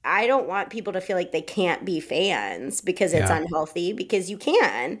I don't want people to feel like they can't be fans because it's unhealthy, because you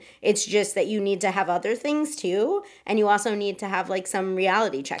can. It's just that you need to have other things too. And you also need to have like some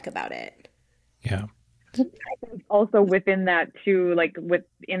reality check about it. Yeah. I think also within that too, like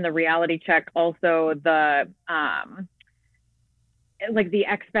within the reality check, also the, like the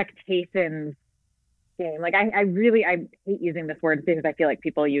expectations game. Like I hate using this word because I feel like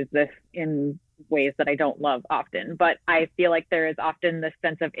people use this in ways that I don't love often, but I feel like there is often this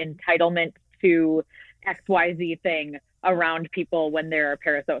sense of entitlement to XYZ thing around people when there are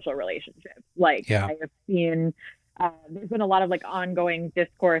parasocial relationships. Like I have seen, there's been a lot of like ongoing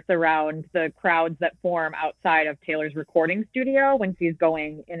discourse around the crowds that form outside of Taylor's recording studio when she's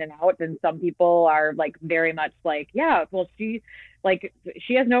going in and out. And some people are like very much like, yeah, well, she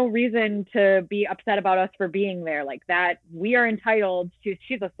has no reason to be upset about us for being there, like that. We are entitled to,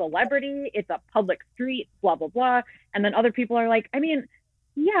 she's a celebrity. It's a public street, blah, blah, blah. And then other people are like, I mean,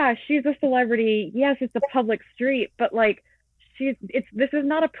 yeah, she's a celebrity. Yes, it's a public street, but like, this is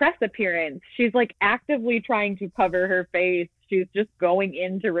not a press appearance. She's like actively trying to cover her face. She's just going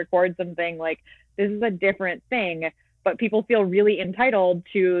in to record something. Like, this is a different thing, but people feel really entitled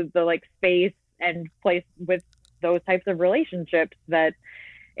to the like space and place with those types of relationships that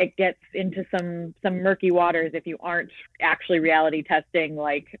it gets into some murky waters if you aren't actually reality testing.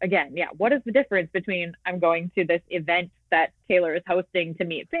 Like, again, what is the difference between I'm going to this event that Taylor is hosting to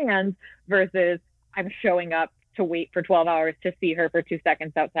meet fans versus I'm showing up to wait for 12 hours to see her for 2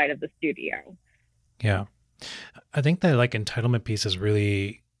 seconds outside of the studio? Yeah. I think that like entitlement piece is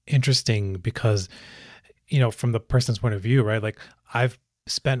really interesting because, from the person's point of view, right? Like, I've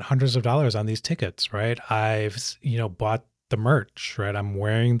spent hundreds of dollars on these tickets, right? I've, bought the merch, right? I'm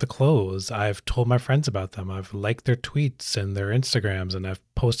wearing the clothes. I've told my friends about them. I've liked their tweets and their Instagrams, and I've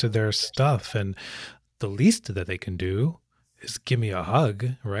posted their stuff. And the least that they can do is give me a hug,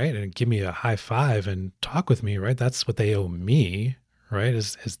 right? And give me a high five and talk with me, right? That's what they owe me, right?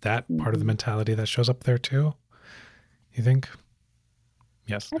 Is that part of the mentality that shows up there too? You think?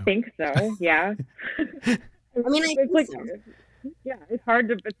 Yes. I think so. Yeah. I mean, it's like, yeah, it's hard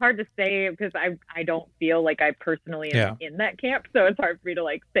to say because I don't feel like I personally am in that camp, so it's hard for me to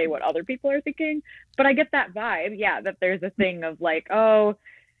like say what other people are thinking. But I get that vibe, that there's a thing of like, oh,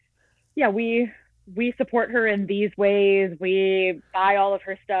 yeah, we support her in these ways. We buy all of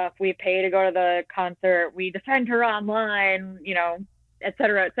her stuff. We pay to go to the concert. We defend her online, et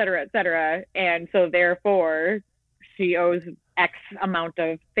cetera, et cetera, et cetera. And so therefore she owes X amount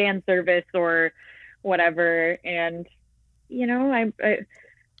of fan service or whatever. And, the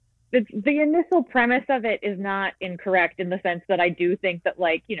initial premise of it is not incorrect in the sense that I do think that,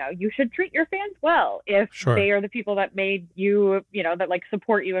 like, you should treat your fans well if they are the people that made you, that like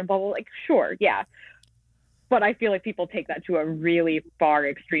support you and blah, blah, like, sure. Yeah. But I feel like people take that to a really far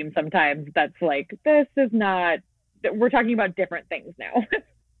extreme sometimes. That's like, this is not, we're talking about different things now.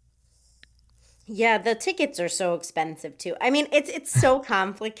 Yeah, the tickets are so expensive too. I mean, it's so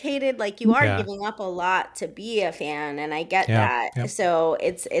complicated. Like, you are giving up a lot to be a fan, and I get that. Yep. So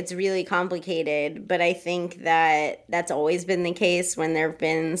it's really complicated. But I think that that's always been the case when there have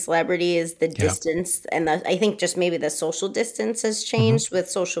been celebrities. The distance and I think just maybe the social distance has changed with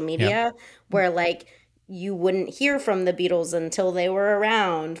social media, where like you wouldn't hear from the Beatles until they were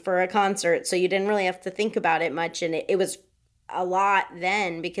around for a concert, so you didn't really have to think about it much, and it was a lot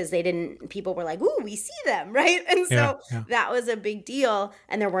then because people were like, ooh, we see them, right? And Yeah, so yeah. that was a big deal.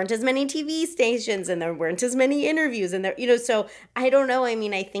 And there weren't as many TV stations and there weren't as many interviews and so I don't know. I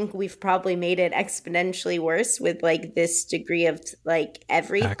mean, I think we've probably made it exponentially worse with like this degree of like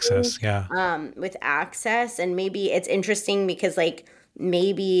everything, Access, yeah. with access. And maybe it's interesting because like,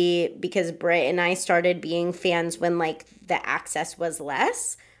 maybe because Brit and I started being fans when like the access was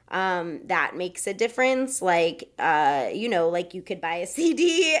less, that makes a difference. Like, like you could buy a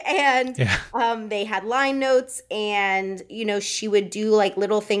CD and Yeah. they had line notes and, she would do like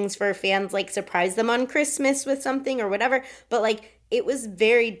little things for fans, like surprise them on Christmas with something or whatever. But like, it was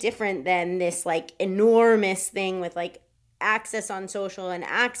very different than this like enormous thing with like access on social and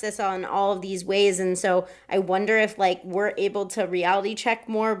access on all of these ways. And so I wonder if like we're able to reality check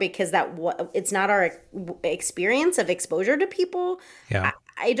more because it's not our experience of exposure to people. Yeah.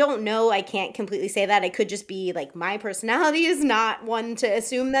 I don't know. I can't completely say that. It could just be like my personality is not one to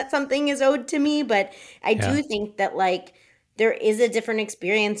assume that something is owed to me, but I do think that like there is a different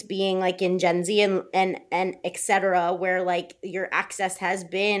experience being like in Gen Z and et cetera, where like your access has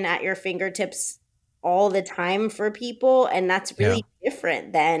been at your fingertips all the time for people, and that's really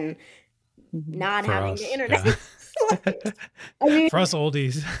different than not For having us, the internet. yeah. I mean, For us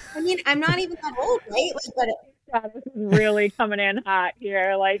oldies. I mean, I'm not even that old, right? Like, but God, this is really coming in hot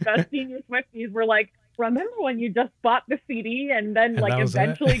here. Like us senior Swifties were like, remember when you just bought the CD and then like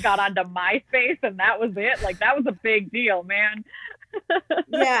eventually got onto MySpace and that was it? Like that was a big deal, man.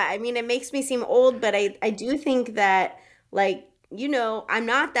 Yeah, I mean, it makes me seem old, but I do think that like, I'm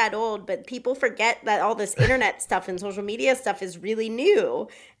not that old, but people forget that all this internet stuff and social media stuff is really new.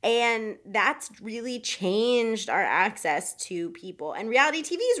 And that's really changed our access to people. And reality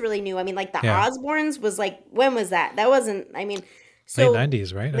TV is really new. I mean, like the Osbournes was like, when was that? That wasn't, I mean, so late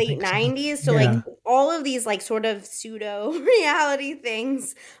 90s, right? Late 90s. So like all of these like sort of pseudo reality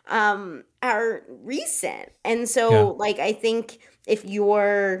things are recent. And so like, I think if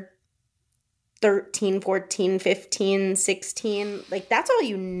you're 13, 14, 15, 16, like that's all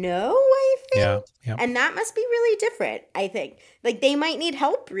I think. Yeah. And that must be really different, I think. Like they might need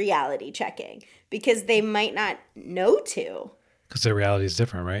help reality checking because they might not know to. Because their reality is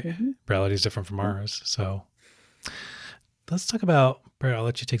different, right? Mm-hmm. Reality is different from ours. So let's talk about, Brit, I'll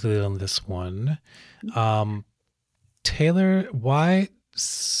let you take the lead on this one. Taylor, why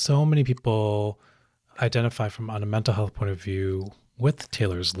so many people identify on a mental health point of view with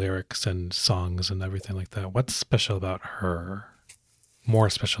Taylor's lyrics and songs and everything like that? What's special about her? More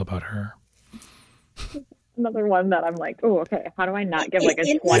special about her? Another one that I'm like, oh, okay, how do I not give like a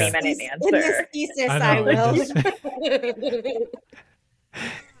 20-minute answer? In this thesis, I will. So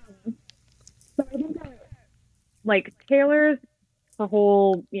I think that, like Taylor's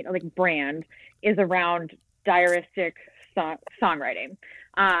whole, like brand is around diaristic songwriting.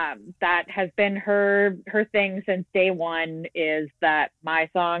 That has been her thing since day one, is that my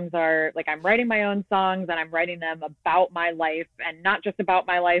songs are like, I'm writing my own songs and I'm writing them about my life, and not just about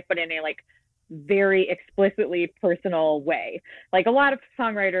my life, but in a like very explicitly personal way. Like a lot of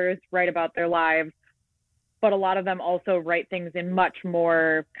songwriters write about their lives, but a lot of them also write things in much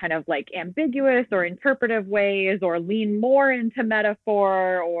more kind of like ambiguous or interpretive ways, or lean more into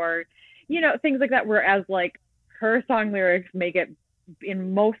metaphor, or, things like that. Whereas like her song lyrics make it,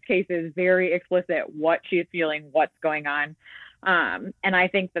 in most cases, very explicit what she's feeling, what's going on. And I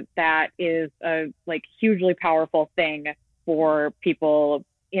think that is a like hugely powerful thing for people,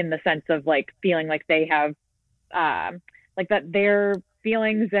 in the sense of like feeling like they have, like that their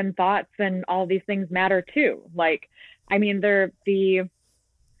feelings and thoughts and all these things matter too. Like, I mean, the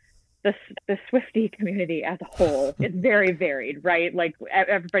Swiftie community as a whole is very varied, right? Like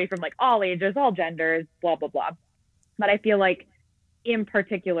everybody from like all ages, all genders, blah, blah, blah. But I feel like in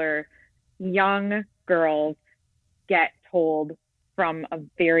particular, young girls get told from a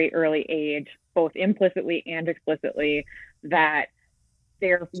very early age, both implicitly and explicitly, that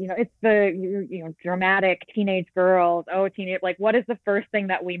they're, it's the, dramatic teenage girls. Oh, like, what is the first thing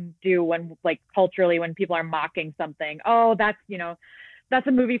that we do when, like, culturally, when people are mocking something? Oh, that's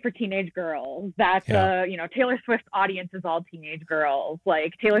a movie for teenage girls. That's Taylor Swift's audience is all teenage girls.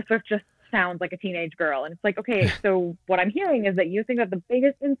 Like, Taylor Swift just sounds like a teenage girl. And it's like, okay, so what I'm hearing is that you think that the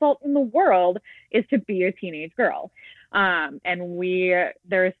biggest insult in the world is to be a teenage girl. And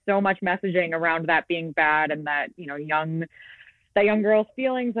there's so much messaging around that being bad, and that, young girls'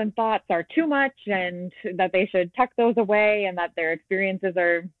 feelings and thoughts are too much, and that they should tuck those away, and that their experiences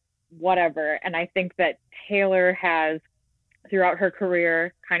are whatever. And I think that Taylor has, throughout her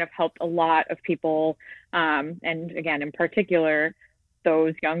career, kind of helped a lot of people, and again, in particular,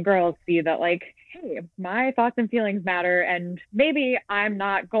 those young girls see that, like, hey, my thoughts and feelings matter, and maybe I'm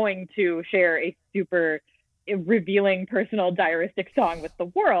not going to share a super revealing personal diaristic song with the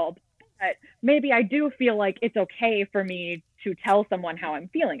world, but maybe I do feel like it's okay for me to tell someone how I'm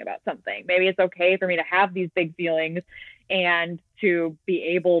feeling about something. Maybe it's okay for me to have these big feelings and to be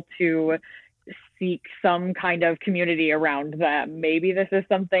able to seek some kind of community around them. Maybe this is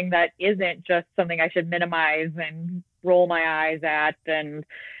something that isn't just something I should minimize and roll my eyes at and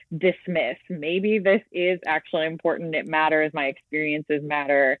dismiss. Maybe this is actually important. It matters. My experiences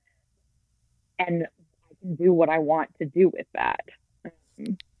matter. And I can do what I want to do with that.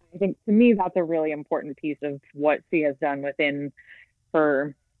 I think to me, that's a really important piece of what Sia has done within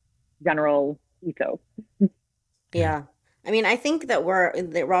her general ethos. Yeah. I mean, I think that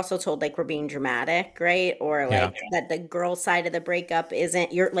we're also told like we're being dramatic, right? Or like that the girl side of the breakup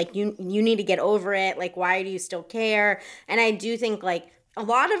isn't, you're like, you need to get over it. Like, why do you still care? And I do think like a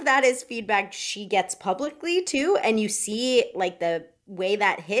lot of that is feedback she gets publicly too. And you see like the way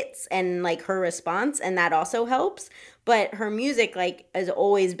that hits and like her response, and that also helps. But her music like has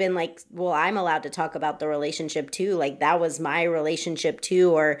always been like, well, I'm allowed to talk about the relationship too. Like that was my relationship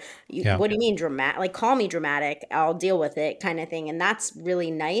too. Or what do you mean dramatic? Like call me dramatic, I'll deal with it kind of thing. And that's really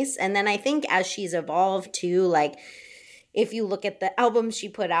nice. And then I think as she's evolved too, like if you look at the albums she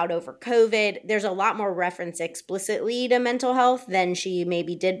put out over COVID, there's a lot more reference explicitly to mental health than she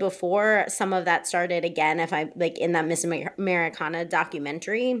maybe did before. Some of that started again, if I like in that Miss Americana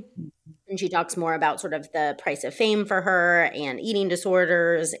documentary. And she talks more about sort of the price of fame for her and eating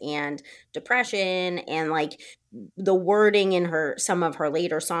disorders and depression, and like the wording in some of her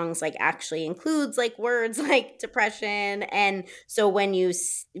later songs like actually includes like words like depression. And so when you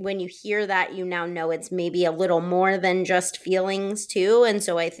hear that, you now know it's maybe a little more than just feelings too. And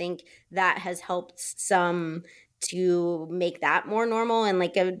so I think that has helped some to make that more normal in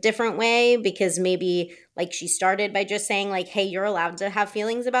like a different way, because maybe like she started by just saying like, hey, you're allowed to have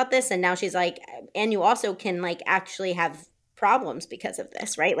feelings about this, and now she's like, and you also can like actually have problems because of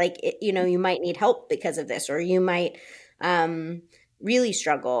this, right? Like you might need help because of this, or you might really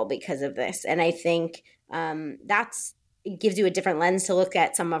struggle because of this. And I think it gives you a different lens to look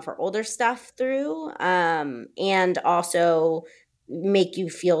at some of her older stuff through, and also make you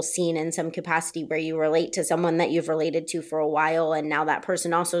feel seen in some capacity where you relate to someone that you've related to for a while, and now that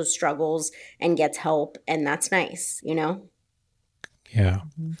person also struggles and gets help, and that's nice, Yeah.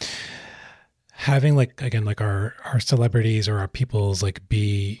 Having like, again, like our celebrities or our peoples like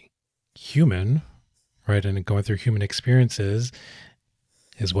be human, right, and going through human experiences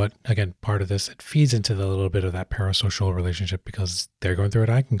is what, again, part of this, it feeds into the little bit of that parasocial relationship, because they're going through it,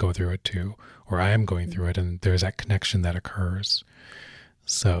 I can go through it too, or I am going through it, and there's that connection that occurs.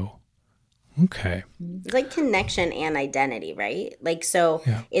 So, okay. It's like connection and identity, right? Like, so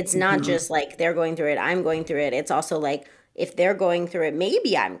it's not just like they're going through it, I'm going through it. It's also like, if they're going through it,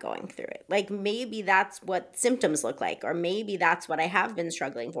 maybe I'm going through it. Like maybe that's what symptoms look like, or maybe that's what I have been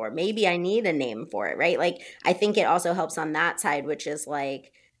struggling for. Maybe I need a name for it, right? Like I think it also helps on that side, which is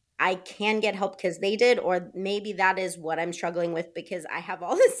like, I can get help because they did, or maybe that is what I'm struggling with because I have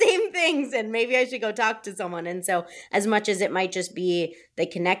all the same things, and maybe I should go talk to someone. And so as much as it might just be the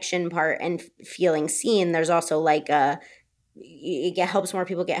connection part and feeling seen, there's also like it helps more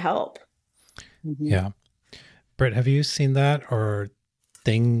people get help. Yeah. Britt, have you seen that, or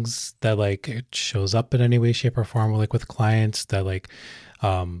things that like it shows up in any way, shape, or form, like with clients that like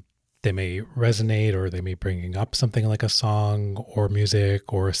they may resonate, or they may bringing up something like a song or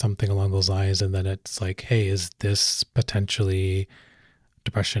music or something along those lines, and then it's like, hey, is this potentially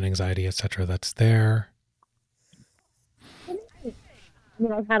depression, anxiety, etc. that's there?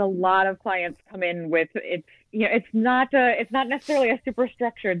 I've had a lot of clients come in with it's not necessarily a super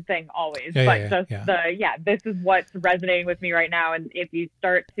structured thing always, this is what's resonating with me right now. And if you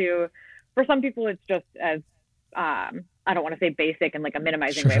start to, for some people, it's just as I don't want to say basic in like a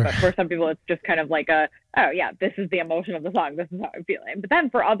minimizing way, but for some people it's just kind of like this is the emotion of the song, this is how I'm feeling. But then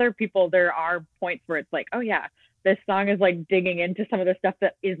for other people, there are points where it's like, oh yeah, this song is like digging into some of the stuff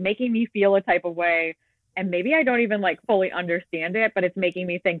that is making me feel a type of way, and maybe I don't even like fully understand it, but it's making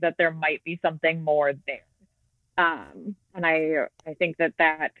me think that there might be something more there. And I think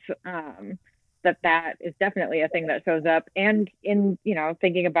that is definitely a thing that shows up. And in,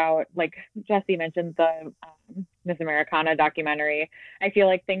 thinking about, like Jessi mentioned, the Miss Americana documentary, I feel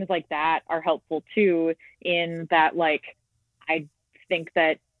like things like that are helpful too, in that, like, I think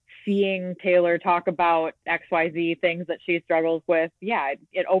that seeing Taylor talk about XYZ things that she struggles with,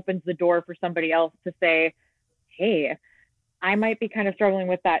 it opens the door for somebody else to say, hey, I might be kind of struggling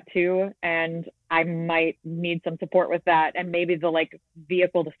with that too, and I might need some support with that. And maybe the like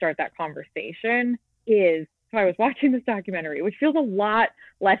vehicle to start that conversation is, so I was watching this documentary, which feels a lot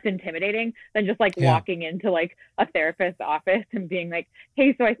less intimidating than just like walking into like a therapist's office and being like,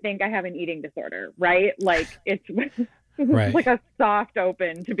 hey, so I think I have an eating disorder, right? Like it's Right. like a soft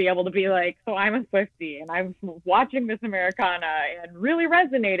open to be able to be like, so I'm a Swiftie and I was watching this Americana and really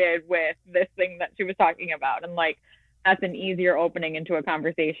resonated with this thing that she was talking about. And like, that's an easier opening into a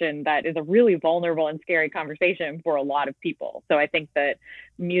conversation that is a really vulnerable and scary conversation for a lot of people. So I think that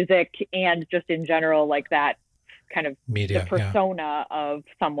music and just in general, like that kind of Media, the persona of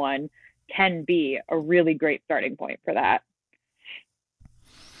someone can be a really great starting point for that.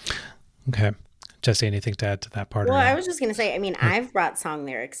 Okay. Jessi, anything to add to that part? Well, I was just going to say, I mean, I've brought song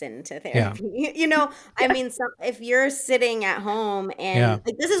lyrics into therapy. Yeah. You know, I mean, if you're sitting at home and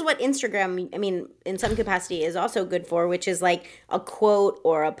like this is what Instagram, I mean, in some capacity is also good for, which is like a quote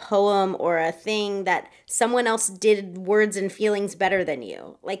or a poem or a thing that someone else did words and feelings better than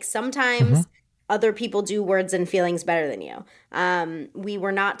you. Like sometimes other people do words and feelings better than you. We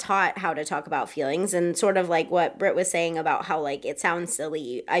were not taught how to talk about feelings, and sort of like what Brit was saying about how like it sounds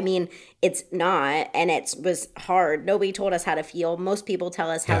silly. I mean, it's not, and it was hard. Nobody told us how to feel. Most people tell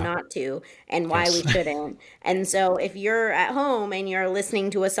us how not to and why we shouldn't. And so if you're at home and you're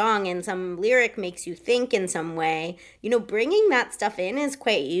listening to a song and some lyric makes you think in some way, you know, bringing that stuff in is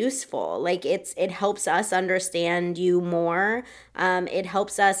quite useful. Like it helps us understand you more. It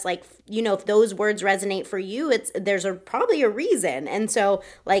helps us, like, you know, if those words resonate for you, there's probably a reason. And so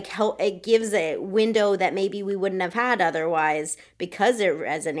like it gives a window that maybe we wouldn't have had otherwise because it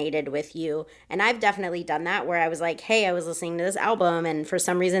resonated with you. And I've definitely done that where I was like, hey, I was listening to this album and for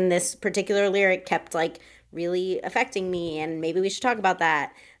some reason this particular lyric kept like really affecting me and maybe we should talk about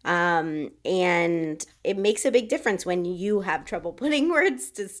that. And it makes a big difference when you have trouble putting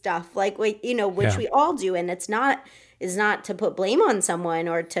words to stuff like, you know, which we all do. And it's not to put blame on someone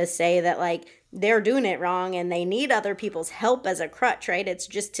or to say that like they're doing it wrong and they need other people's help as a crutch, right? It's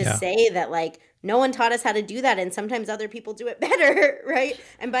just to say that like no one taught us how to do that and sometimes other people do it better, right?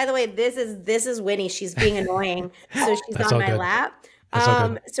 And by the way, this is Winnie. She's being annoying. So she's on my lap.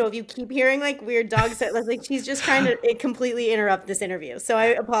 So if you keep hearing like weird dogs, like she's just trying to completely interrupt this interview. So I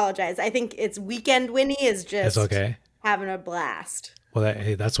apologize. I think it's weekend Winnie is just having a blast. Well,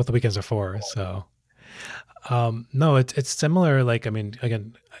 that's what the weekends are for. So no, it's similar. Like, I mean,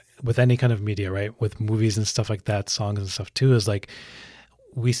 again, with any kind of media, right? With movies and stuff like that, songs and stuff too, is like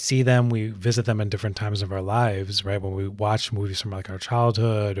we see them, we visit them in different times of our lives, right? When we watch movies from like our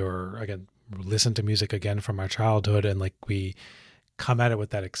childhood or again, listen to music again from our childhood and like we come at it with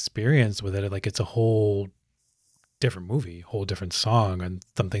that experience with it. Like it's a whole different movie, whole different song, and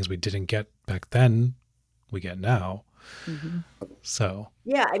some things we didn't get back then, we get now. So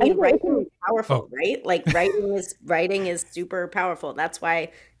yeah, I mean, writing is powerful, right? Like writing is super powerful. That's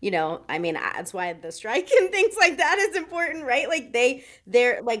why, you know, I mean, that's why the strike and things like that is important, right? Like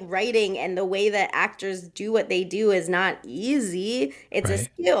they're like writing and the way that actors do what they do is not easy. It's a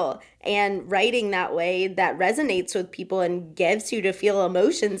skill, and writing that way that resonates with people and gets you to feel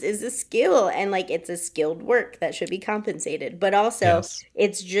emotions is a skill, and like it's a skilled work that should be compensated. But also,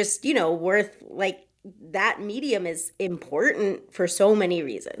 it's just, you know, worth like. That medium is important for so many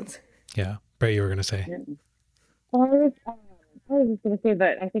reasons. Yeah. Brit, you were going to say? I was just going to say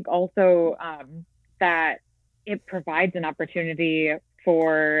that I think also that it provides an opportunity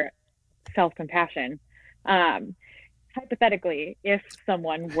for self-compassion. Hypothetically, if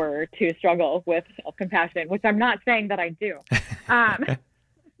someone were to struggle with self-compassion, which I'm not saying that I do.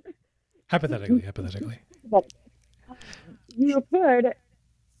 Hypothetically. But you could,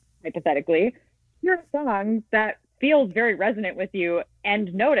 hypothetically, hear a song that feels very resonant with you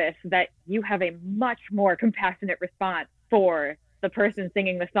and notice that you have a much more compassionate response for the person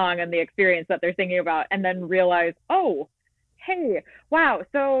singing the song and the experience that they're singing about, and then realize, oh, hey, wow,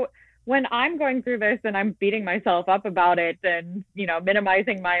 so when I'm going through this and I'm beating myself up about it and, you know,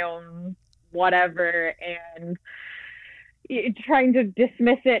 minimizing my own whatever and trying to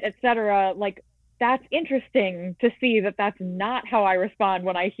dismiss it, etc., like, that's interesting to see that that's not how I respond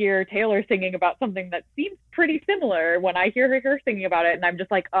when I hear Taylor singing about something that seems pretty similar when I hear her singing about it. And I'm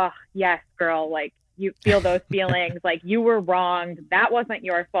just like, oh, yes, girl, like you feel those feelings, like you were wronged. That wasn't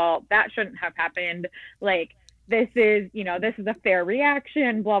your fault. That shouldn't have happened. Like, this is, you know, this is a fair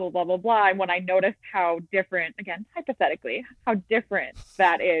reaction, blah, blah, blah, blah, blah. And when I noticed how different, again, hypothetically, how different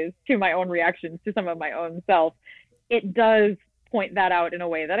that is to my own reactions to some of my own self, it does point that out in a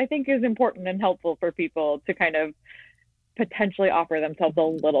way that I think is important and helpful for people to kind of potentially offer themselves a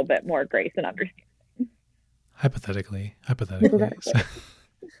little bit more grace and understanding. Hypothetically. So,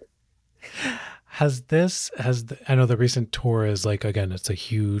 I know the recent tour is like, again, it's a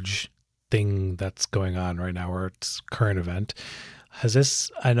huge thing that's going on right now, or it's current event.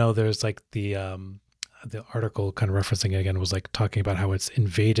 I know there's like the article kind of referencing it again was like talking about how it's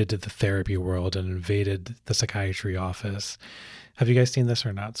invaded the therapy world and invaded the psychiatry office. Have you guys seen this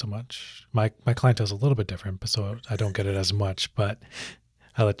or not so much? My clientele is a little bit different, but so I don't get it as much, but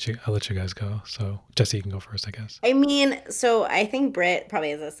I'll let you guys go. So Jessi, you can go first, I guess. I mean, so I think Brit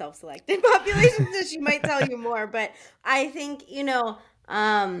probably has a self-selected population, so she might tell you more. But I think,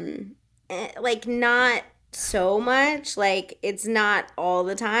 like not so much. Like it's not all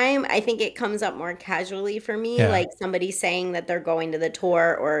the time. I think it comes up more casually for me, Yeah. like somebody saying that they're going to the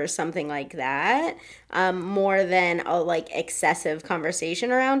tour or something like that, more than a like excessive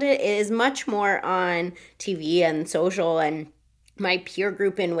conversation around it. It is much more on TV and social and my peer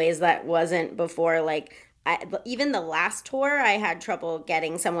group in ways that wasn't before. Like even the last tour, I had trouble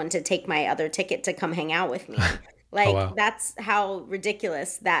getting someone to take my other ticket to come hang out with me. Like wow. that's how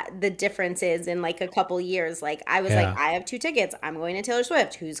ridiculous that the difference is in like a couple years. Like I was like, Yeah. I have 2 tickets. I'm going to Taylor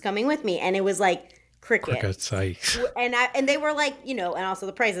Swift. Who's coming with me? And it was like crickets. And they were like, and also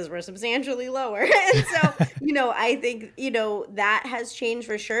the prices were substantially lower. And so, I think, that has changed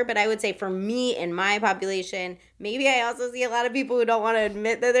for sure. But I would say for me in my population, maybe I also see a lot of people who don't want to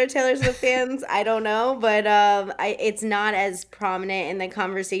admit that they're Taylor Swift fans. I don't know. But it's not as prominent in the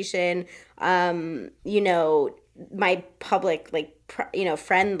conversation, my public, like,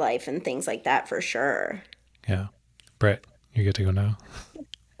 friend life and things like that for sure. Yeah. Brit, you get to go now.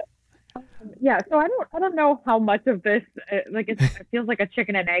 Yeah, so I don't know how much of this it feels like a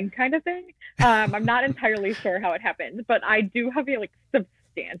chicken and egg kind of thing. I'm not entirely sure how it happened, but I do have a like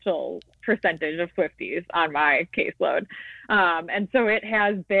substantial percentage of Swifties on my caseload, and so it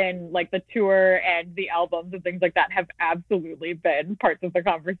has been like the tour and the albums and things like that have absolutely been parts of the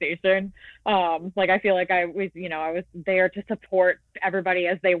conversation. Like I feel like I was there to support everybody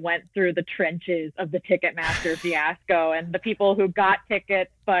as they went through the trenches of the Ticketmaster fiasco and the people who got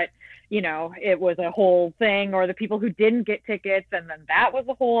tickets, but it was a whole thing, or the people who didn't get tickets, and then that was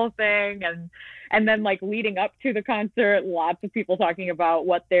a whole thing. And then like leading up to the concert, lots of people talking about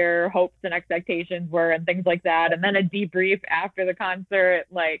what their hopes and expectations were and things like that. And then a debrief after the concert.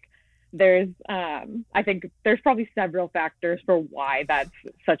 Like there's, I think there's probably several factors for why that's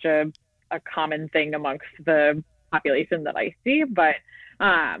such a common thing amongst the population that I see. But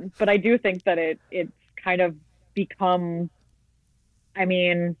I do think that it's kind of become, I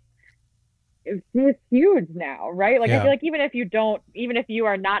mean, it's huge now, right? Like, yeah. I feel like even if you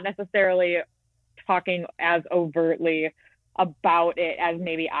are not necessarily talking as overtly about it as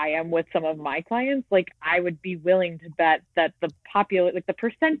maybe I am with some of my clients, like I would be willing to bet that the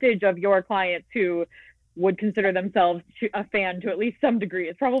percentage of your clients who would consider themselves a fan to at least some degree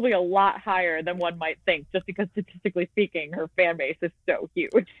is probably a lot higher than one might think, just because statistically speaking, her fan base is so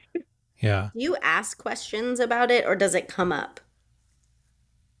huge. Yeah. Do you ask questions about it, or does it come up?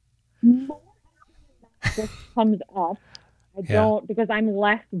 This comes up. I don't, because I'm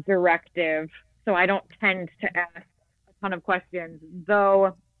less directive, so I don't tend to ask a ton of questions.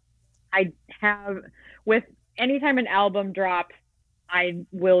 Though I have, with anytime an album drops, I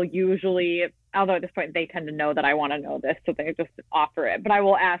will usually, although at this point they tend to know that I want to know this, so they just offer it. But I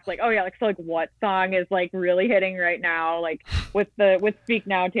will ask, like, oh yeah, like, so like what song is like really hitting right now? Like with Speak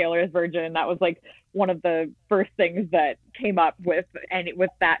Now, Taylor's version, that was like one of the first things that came up with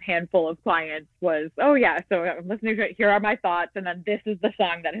that handful of clients was, oh yeah, so I'm listening to it, here are my thoughts, and then this is the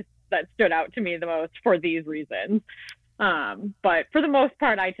song that stood out to me the most for these reasons. But for the most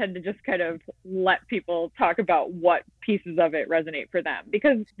part, I tend to just kind of let people talk about what pieces of it resonate for them.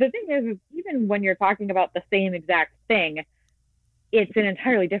 Because the thing is even when you're talking about the same exact thing, it's an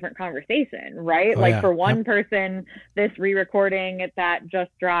entirely different conversation, right? For one person, this re-recording that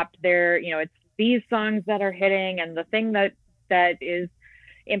just dropped there, it's these songs that are hitting, and the thing that is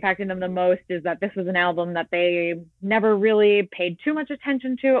impacting them the most is that this was an album that they never really paid too much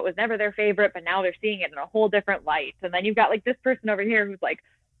attention to. It was never their favorite, but now they're seeing it in a whole different light. And then you've got like this person over here who's like,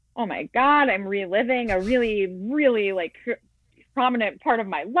 oh my God, I'm reliving a really, really like prominent part of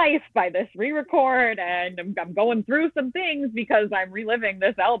my life by this re-record, and I'm going through some things because I'm reliving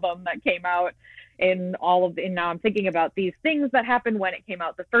this album that came out and now I'm thinking about these things that happened when it came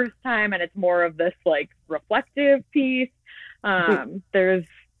out the first time, and it's more of this like reflective piece. There's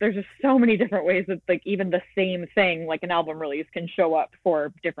just so many different ways that like even the same thing, like an album release, can show up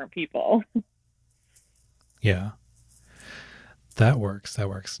for different people. Yeah. That works.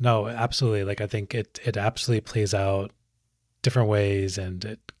 No, absolutely. Like I think it absolutely plays out different ways, and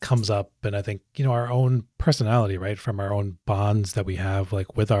it comes up. And I think, our own personality, right, from our own bonds that we have,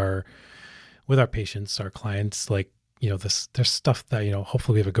 like with our patients, our clients, like, there's stuff that,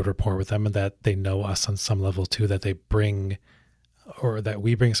 hopefully we have a good rapport with them and that they know us on some level too, that they bring, or that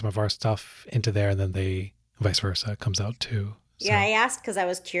we bring some of our stuff into there, and then they vice versa comes out too. Yeah, I asked because I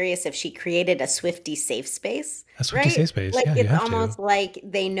was curious if she created a Swiftie safe space. A Swiftie right? safe space, Like yeah, you it's have almost to. like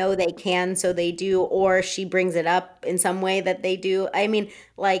they know they can, so they do, or she brings it up in some way that they do. I mean,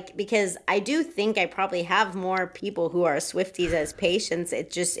 like, because I do think I probably have more people who are Swifties as patients.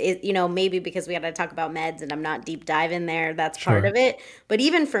 Maybe because we got to talk about meds and I'm not deep diving there. That's part Sure. of it. But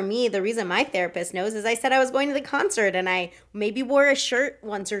even for me, the reason my therapist knows is I said I was going to the concert and I maybe wore a shirt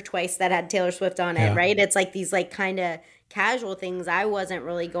once or twice that had Taylor Swift on it, Yeah. right? It's like these like kind of casual things. I wasn't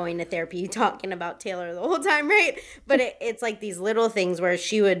really going to therapy talking about Taylor the whole time, right? But it's like these little things where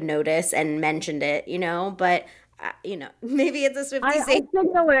she would notice and mentioned it, but maybe it's a Swiftie safe.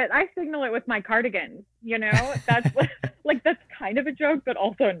 I signal it with my cardigans, that's like, that's kind of a joke, but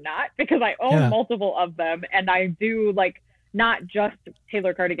also not, because I own multiple of them, and I do like not just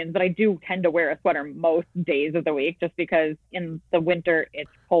Taylor cardigans, but I do tend to wear a sweater most days of the week, just because in the winter it's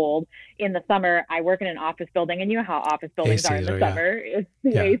cold. In the summer, I work in an office building, and you know how office buildings are in the summer. It's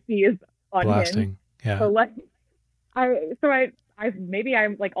the AC is unhinged. Blasting. Yeah. So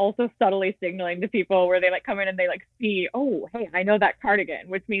I'm like also subtly signaling to people where they like come in and they like see, oh, hey, I know that cardigan,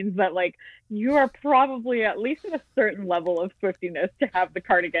 which means that like you are probably at least at a certain level of Swiftiness to have the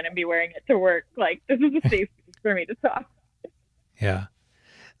cardigan and be wearing it to work. Like, this is a safe space for me to talk. Yeah.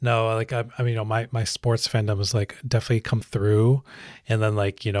 No, like I mean, my sports fandom has like definitely come through, and then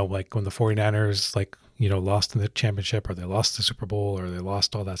like like when the 49ers like lost in the championship, or they lost the Super Bowl, or they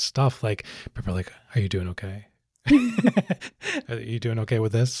lost all that stuff, like people are like, "Are you doing okay? Are you doing okay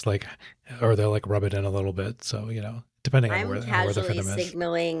with this?" Like, or they'll like rub it in a little bit. So depending on where the casually fandom is.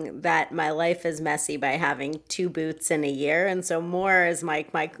 signaling that my life is messy by having 2 boots in a year, and so more is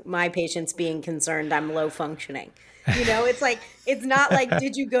my patients being concerned I'm low functioning. It's like, it's not like,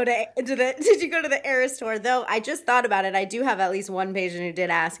 did you go to the Eras tour? Though I just thought about it. I do have at least one patient who did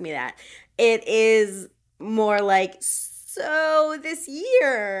ask me that. It is more like, so this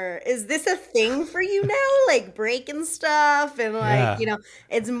year, is this a thing for you now? Like breaking stuff and like,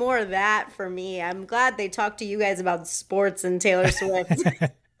 it's more that for me. I'm glad they talked to you guys about sports and Taylor Swift.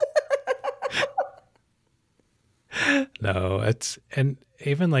 No, and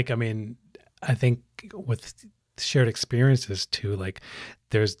even like, I mean, I think with shared experiences too, like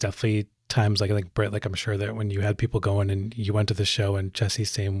there's definitely times like Brit, like I'm sure that when you had people going and you went to the show, and Jessi,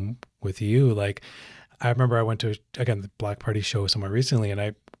 same with you, like I remember I went to, again, the Black Party show somewhere recently,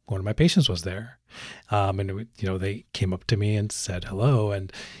 and one of my patients was there. And they came up to me and said hello,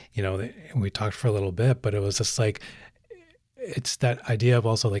 and we talked for a little bit, but it was just like, it's that idea of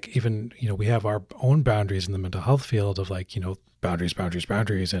also like, even we have our own boundaries in the mental health field of like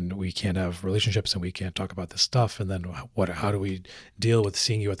boundaries, and we can't have relationships, and we can't talk about this stuff, and then how do we deal with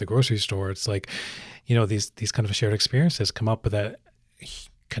seeing you at the grocery store? It's like these kind of shared experiences come up, but that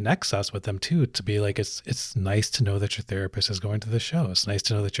connects us with them too, to be like, it's nice to know that your therapist is going to the show. It's nice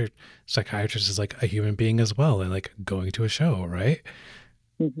to know that your psychiatrist is like a human being as well, and like going to a show, right?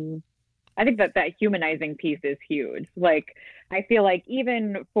 Mm-hmm. I think that humanizing piece is huge. Like, I feel like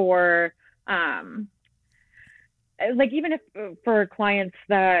even for, even if for clients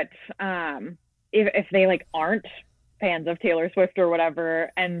that, if they like aren't fans of Taylor Swift or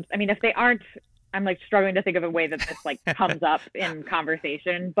whatever, and I mean, if they aren't, I'm like struggling to think of a way that this like comes up in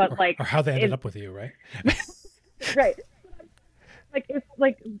conversation, but or how they ended up with you, right? Right. Like, it's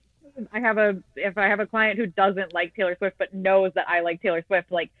like, if I have a client who doesn't like Taylor Swift but knows that I like Taylor Swift,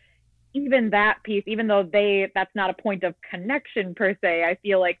 like, even that piece, even though that's not a point of connection per se, I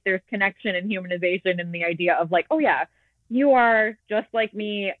feel like there's connection and humanization in the idea of like, oh yeah, you are just like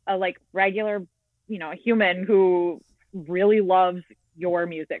me, a like regular, human who really loves your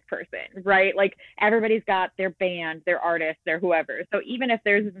music person, right? Like, everybody's got their band, their artist, their whoever. So even if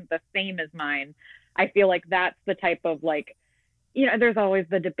theirs isn't the same as mine, I feel like that's the type of like, there's always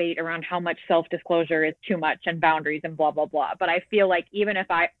the debate around how much self-disclosure is too much and boundaries and blah, blah, blah. But I feel like even if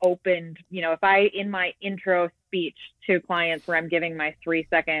I opened, if I, in my intro speech to clients where I'm giving my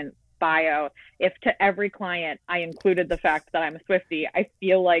 3-second bio, if to every client I included the fact that I'm a Swiftie, I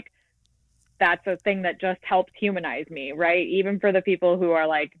feel like that's a thing that just helps humanize me, right? Even for the people who are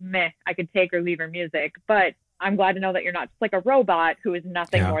like, meh, I could take or leave her music, but I'm glad to know that you're not just like a robot who is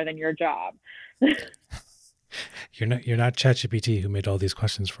nothing more than your job. You're not ChatGPT who made all these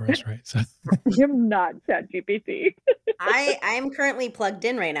questions for us, right? So I'm not ChatGPT. I'm currently plugged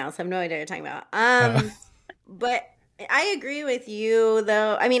in right now, so I have no idea what you're talking about. But I agree with you,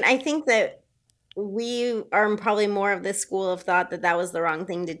 though. I mean, I think that we are probably more of the school of thought that that was the wrong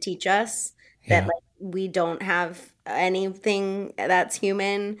thing to teach us, that Yeah. like we don't have anything that's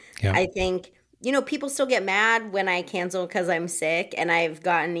human. Yeah. I think, people still get mad when I cancel because I'm sick, and I've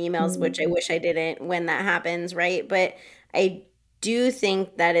gotten emails, which I wish I didn't when that happens, right? But I do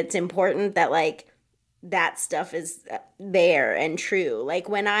think that it's important that like that stuff is there and true. Like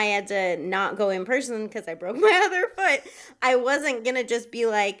when I had to not go in person because I broke my other foot, I wasn't going to just be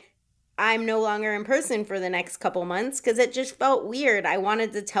like, I'm no longer in person for the next couple months because it just felt weird. I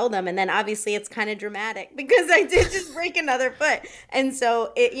wanted to tell them. And then obviously it's kind of dramatic because I did just break another foot. And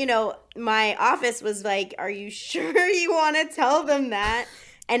so my office was like, are you sure you want to tell them that?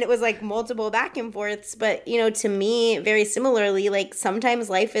 And it was like multiple back and forths. But, to me, very similarly, like sometimes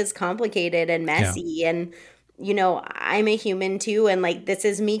life is complicated and Yeah. messy. And, I'm a human too. And like this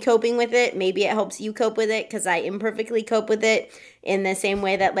is me coping with it. Maybe it helps you cope with it because I imperfectly cope with it in the same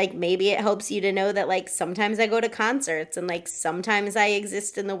way that like maybe it helps you to know that like sometimes I go to concerts and like sometimes I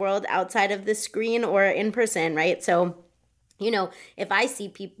exist in the world outside of the screen or in person, right? So if I see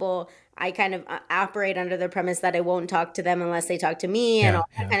people, I kind of operate under the premise that I won't talk to them unless they talk to me and Yeah. all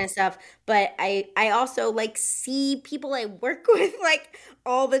that Yeah. kind of stuff. But I also like see people I work with like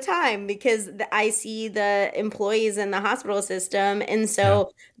all the time because I see the employees in the hospital system. And Yeah.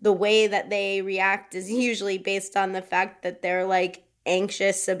 so the way that they react is usually based on the fact that they're like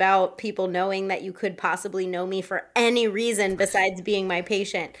anxious about people knowing that you could possibly know me for any reason besides being my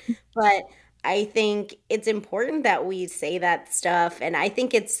patient. But I think it's important that we say that stuff. And I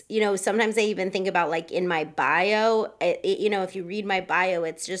think it's, sometimes I even think about like in my bio, if you read my bio,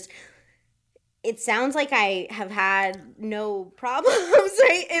 it's just, it sounds like I have had no problems,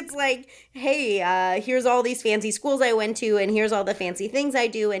 right? It's like, hey, here's all these fancy schools I went to, and here's all the fancy things I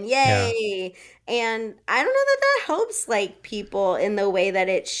do, and Yeah. yay. And I don't know that that helps like people in the way that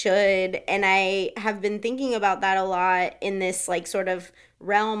it should. And I have been thinking about that a lot in this like sort of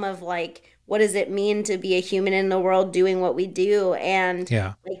realm of like, what does it mean to be a human in the world doing what we do? And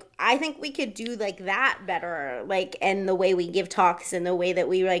Yeah. like I think we could do like that better, like and the way we give talks and the way that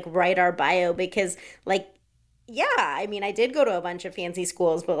we like write our bio because like yeah, I mean I did go to a bunch of fancy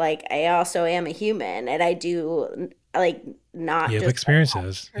schools, but like I also am a human and I do like not You have just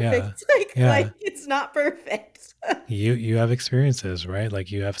experiences. Yeah. perfect. Like Yeah. it's not perfect. You have experiences, right?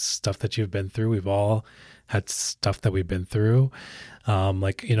 Like you have stuff that you've been through. We've all had stuff that we've been through.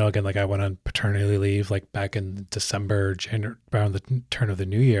 Like, again, like I went on paternity leave like back in December, January, around the turn of the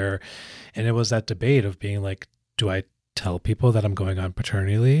new year. And it was that debate of being like, do I tell people that I'm going on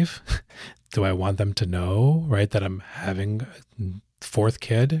paternity leave? Do I want them to know, right, that I'm having a fourth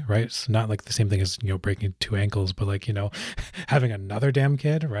kid, right? It's not like the same thing as, breaking two ankles, but like, having another damn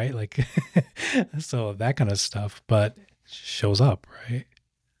kid, right? Like, so that kind of stuff, but shows up, right?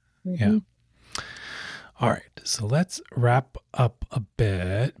 Yeah. All right. So let's wrap up a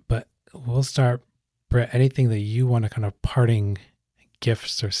bit, but we'll start, Brit, anything that you want to kind of parting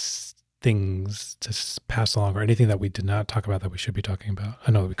gifts or things to pass along or anything that we did not talk about that we should be talking about.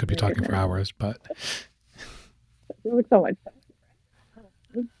 I know we could be talking for hours, but. It was so much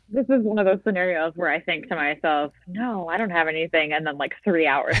fun. This is one of those scenarios where I think to myself, no, I don't have anything. And then like 3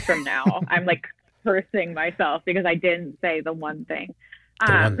 hours from now, I'm like cursing myself because I didn't say the one thing.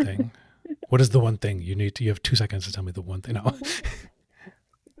 The one thing. What is the one thing you have 2 seconds to tell me the one thing? No.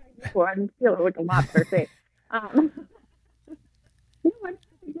 Well, I'm feeling like a monster face.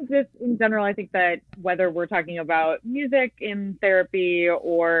 Just in general, I think that whether we're talking about music in therapy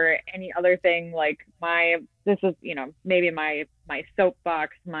or any other thing, like this is, maybe my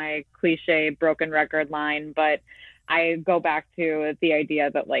soapbox, my cliche broken record line, but I go back to the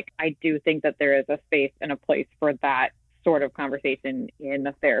idea that like, I do think that there is a space and a place for that sort of conversation in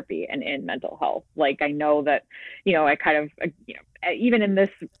therapy and in mental health. Like, I know that, I kind of, even in this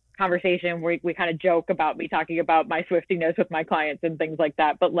conversation we kind of joke about me talking about my Swiftiness with my clients and things like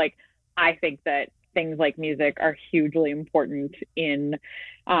that. But like, I think that things like music are hugely important in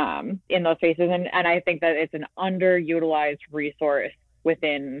those spaces. And I think that it's an underutilized resource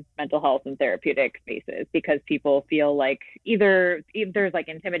within mental health and therapeutic spaces because people feel like either there's like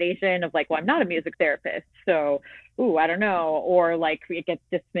intimidation of like, well, I'm not a music therapist, so I don't know, or like it gets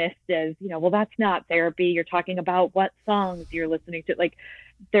dismissed as, well, that's not therapy, you're talking about what songs you're listening to. Like,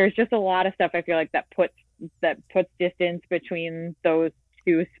 there's just a lot of stuff I feel like that puts distance between those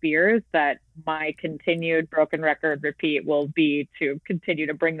two spheres that my continued broken record repeat will be to continue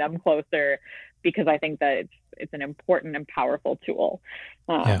to bring them closer, because I think that it's an important and powerful tool.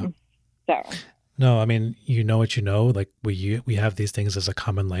 So no, I mean, what like we have these things as a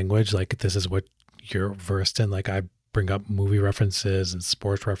common language. Like, this is what you're versed in. Like, I bring up movie references and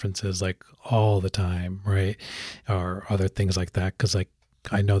sports references like all the time, right? Or other things like that. Cause like,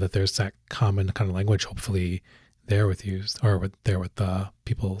 I know that there's that common kind of language, hopefully there with you or with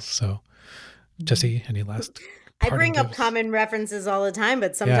people. So Jessi, any last I bring up gives? common references all the time,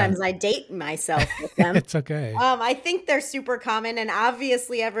 but sometimes I date myself with them. It's okay. I think they're super common, and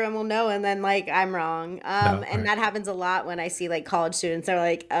obviously everyone will know, and then like I'm wrong. And that happens a lot when I see like college students are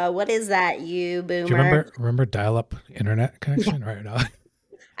like, "What is that, you boomer?" Do you remember dial-up internet connection? Right now.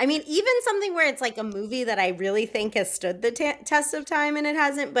 I mean, even something where it's like a movie that I really think has stood the test of time and it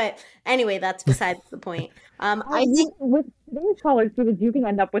hasn't. But anyway, that's besides the point. I think with today's college students, you can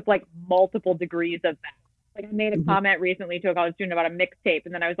end up with like multiple degrees of that. Like I made a comment recently to a college student about a mixtape,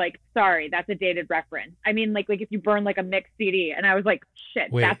 and then I was like, "Sorry, that's a dated reference." I mean, like if you burn like a mixed CD, and I was like,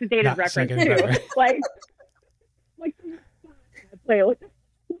 "Shit, Wait, that's a dated reference too." like playlist.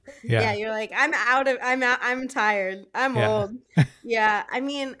 Yeah, you're like, I'm tired. I'm old. Yeah, I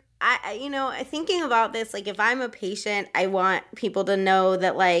mean, I thinking about this, like if I'm a patient, I want people to know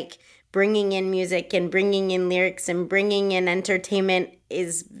that like bringing in music and bringing in lyrics and bringing in entertainment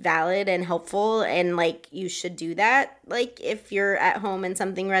is valid and helpful, and like you should do that. Like if you're at home and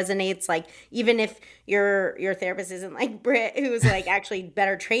something resonates, like even if your therapist isn't like Brit, who's like actually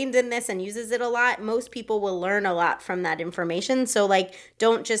better trained in this and uses it a lot, most people will learn a lot from that information. So like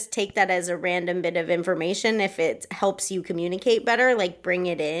don't just take that as a random bit of information. If it helps you communicate better, like bring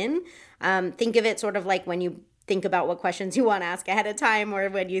it in. Think of it sort of like when you think about what questions you want to ask ahead of time, or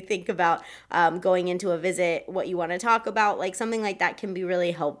when you think about going into a visit, what you want to talk about, like something like that can be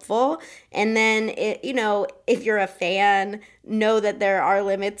really helpful. And then, if you're a fan, know that there are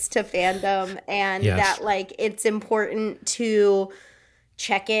limits to fandom, and that like it's important to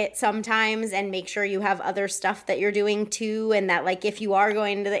check it sometimes and make sure you have other stuff that you're doing too, and that like if you are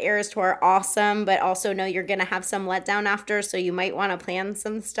going to the Eras Tour, awesome, but also know you're gonna have some letdown after, so you might want to plan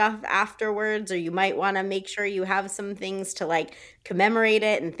some stuff afterwards, or you might want to make sure you have some things to like commemorate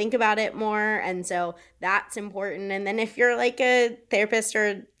it and think about it more. And so that's important. And then if you're like a therapist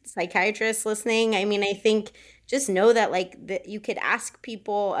or psychiatrist listening, I mean, I think just know that like that you could ask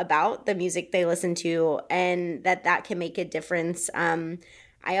people about the music they listen to, and that can make a difference.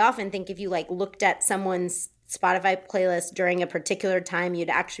 I often think if you like looked at someone's Spotify playlist during a particular time, you'd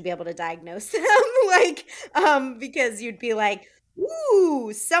actually be able to diagnose them, like because you'd be like,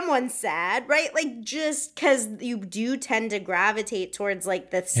 ooh, someone's sad, right? Like just because you do tend to gravitate towards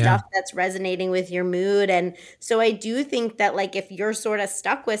like the stuff that's resonating with your mood. And so I do think that like if you're sort of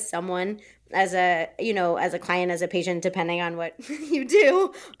stuck with someone as a client, as a patient, depending on what you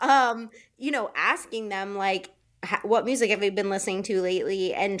do, asking them like, what music have you been listening to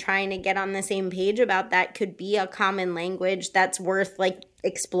lately, and trying to get on the same page about that could be a common language that's worth like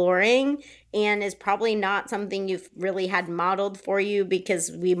exploring, and is probably not something you've really had modeled for you,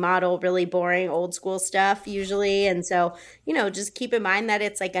 because we model really boring old school stuff usually. And so, just keep in mind that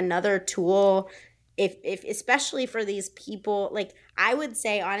it's like another tool, if especially for these people, like I would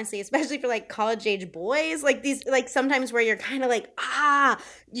say honestly, especially for like college age boys, like these, like sometimes where you're kind of like,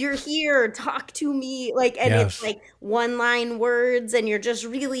 you're here, talk to me, like, and it's like one line words, and you're just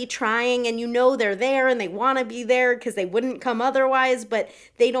really trying, and they're there and they want to be there because they wouldn't come otherwise, but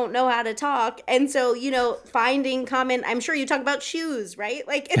they don't know how to talk. And so, finding common, I'm sure you talk about shoes, right?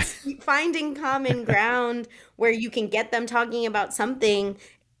 Like it's finding common ground where you can get them talking about something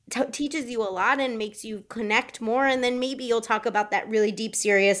teaches you a lot and makes you connect more, and then maybe you'll talk about that really deep,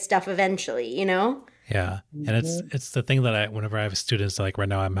 serious stuff eventually, Yeah. And it's the thing that whenever I have students, like right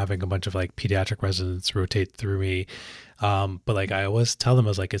now I'm having a bunch of like pediatric residents rotate through me. But like I always tell them,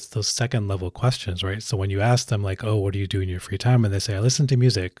 it's those second level questions, right? So when you ask them like, oh, what do you do in your free time? And they say, I listen to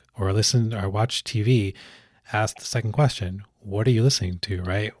music, or watch TV. Ask the second question, what are you listening to,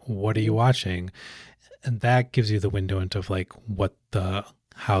 right? What are you watching? And that gives you the window into like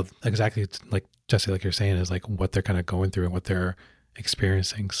how exactly, like Jessi, like you're saying, is like what they're kind of going through and what they're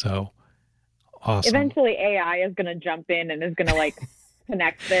experiencing. So awesome. Eventually AI is going to jump in and is going to like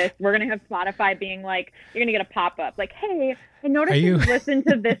connect this. We're going to have Spotify being like, you're going to get a pop-up like, hey, I noticed you listened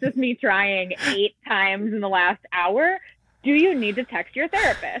to This Is Me Trying 8 times in the last hour. Do you need to text your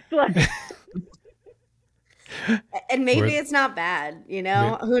therapist? And maybe it's not bad, who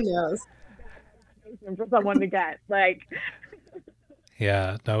knows? For someone to get like...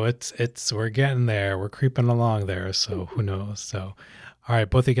 Yeah, no, we're getting there. We're creeping along there. So who knows? So, all right,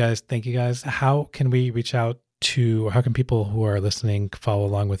 both of you guys, thank you guys. How can we reach out to, or how can people who are listening follow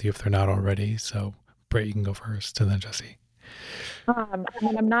along with you if they're not already? So Brit, you can go first, and then Jessi.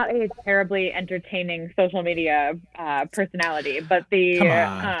 I'm not a terribly entertaining social media personality, but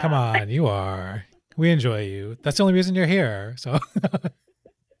Come on, you are. We enjoy you. That's the only reason you're here. So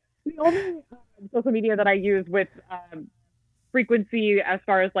The only social media that I use with frequency as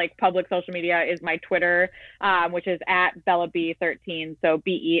far as like public social media is my Twitter, which is at BellaB13. So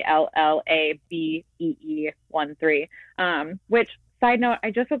BellaBee13. Which, side note,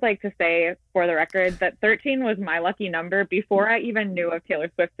 I just would like to say for the record that 13 was my lucky number before I even knew of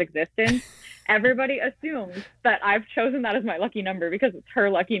Taylor Swift's existence. Everybody assumes that I've chosen that as my lucky number because it's her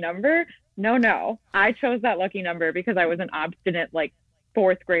lucky number. No. I chose that lucky number because I was an obstinate, like,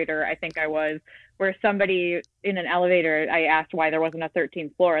 fourth grader, I think I was, where somebody in an elevator, I asked why there wasn't a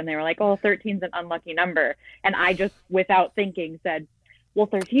 13th floor, and they were like, oh, 13's an unlucky number. And I just, without thinking, said, well,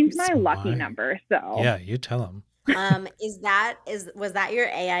 13's my lucky number. So yeah, you tell them. Was that your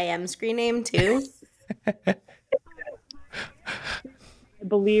AIM screen name too? I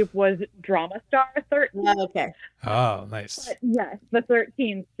believe was Drama Star 13. Oh, okay. Oh, nice. But yes, the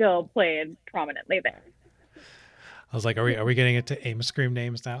 13 still played prominently there. I was like, are we getting into AIM scream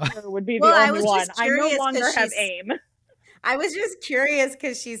names now? There would be the only one. I no longer have AIM. I was just curious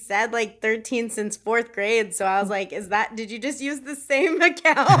because she said like 13 since fourth grade. So I was like, did you just use the same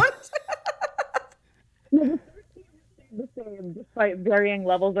account? The same, despite varying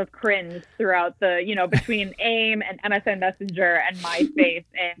levels of cringe throughout the, between AIM and MSN Messenger and MySpace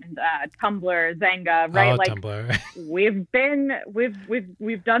and Tumblr, Zanga, right? Oh, like Tumblr. we've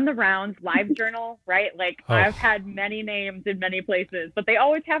done the rounds. Live right? Like I've had many names in many places, but they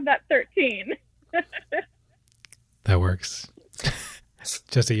always have that 13. That works.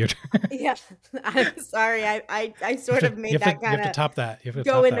 Jessi, your turn. Yeah, I'm sorry. I sort of made that kind of you have to top that. You have to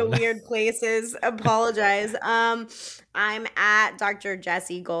go top into that weird places. Apologize. I'm at Dr.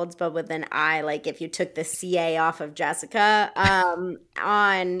 Jessi Gold, spelled with an I, like if you took the CA off of Jessica,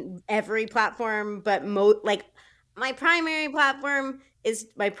 on every platform, but my primary platform is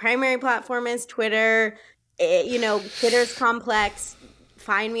Twitter. Twitter's complex.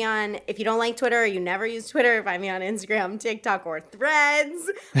 Find me on, if you don't like Twitter or you never use Twitter, find me on Instagram, TikTok, or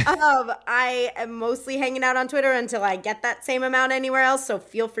Threads. I am mostly hanging out on Twitter until I get that same amount anywhere else. So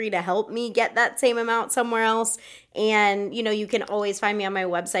feel free to help me get that same amount somewhere else. And, you can always find me on my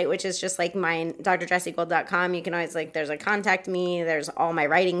website, which is just like mine, drjessigold.com. You can always there's a contact me. There's all my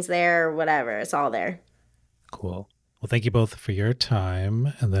writings there, whatever. It's all there. Cool. Well, thank you both for your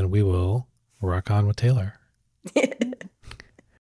time. And then we will rock on with Taylor.